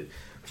issues that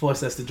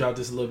forced us to drop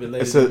this a little bit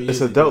later.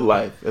 It's adult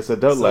life. It's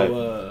adult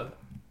life.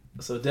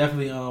 So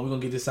definitely, we're gonna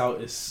get this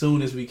out as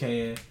soon as we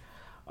can.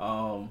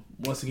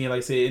 Once again, like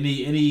I said,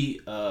 any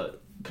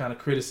kind of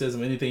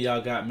criticism, anything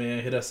y'all got,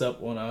 man, hit us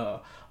up on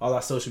all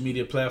our social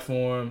media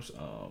platforms.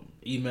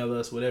 Email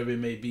us, whatever it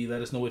may be.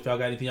 Let us know if y'all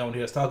got anything y'all want to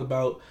hear us talk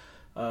about,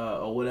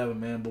 or whatever,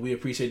 man. But we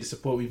appreciate the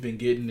support we've been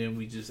getting, and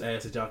we just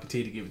ask that y'all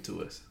continue to give it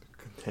to us.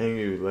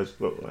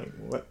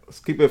 Let's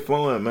keep it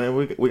flowing, man.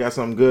 We got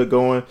something good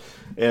going,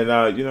 and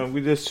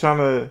we're just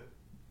trying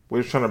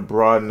to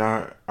broaden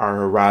our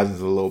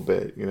horizons a little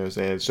bit. You know what I'm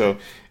saying? So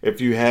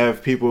if you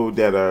have people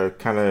that are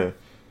kind of,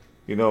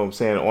 you know what I'm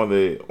saying, on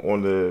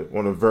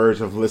the verge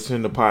of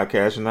listening to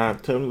podcasts or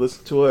not, tell them to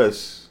listen to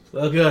us.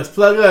 Plug us.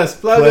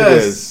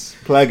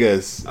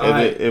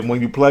 And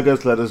when you plug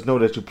us, let us know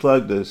that you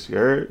plugged us. You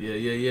heard?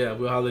 Yeah.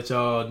 We'll holler at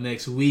y'all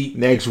next week.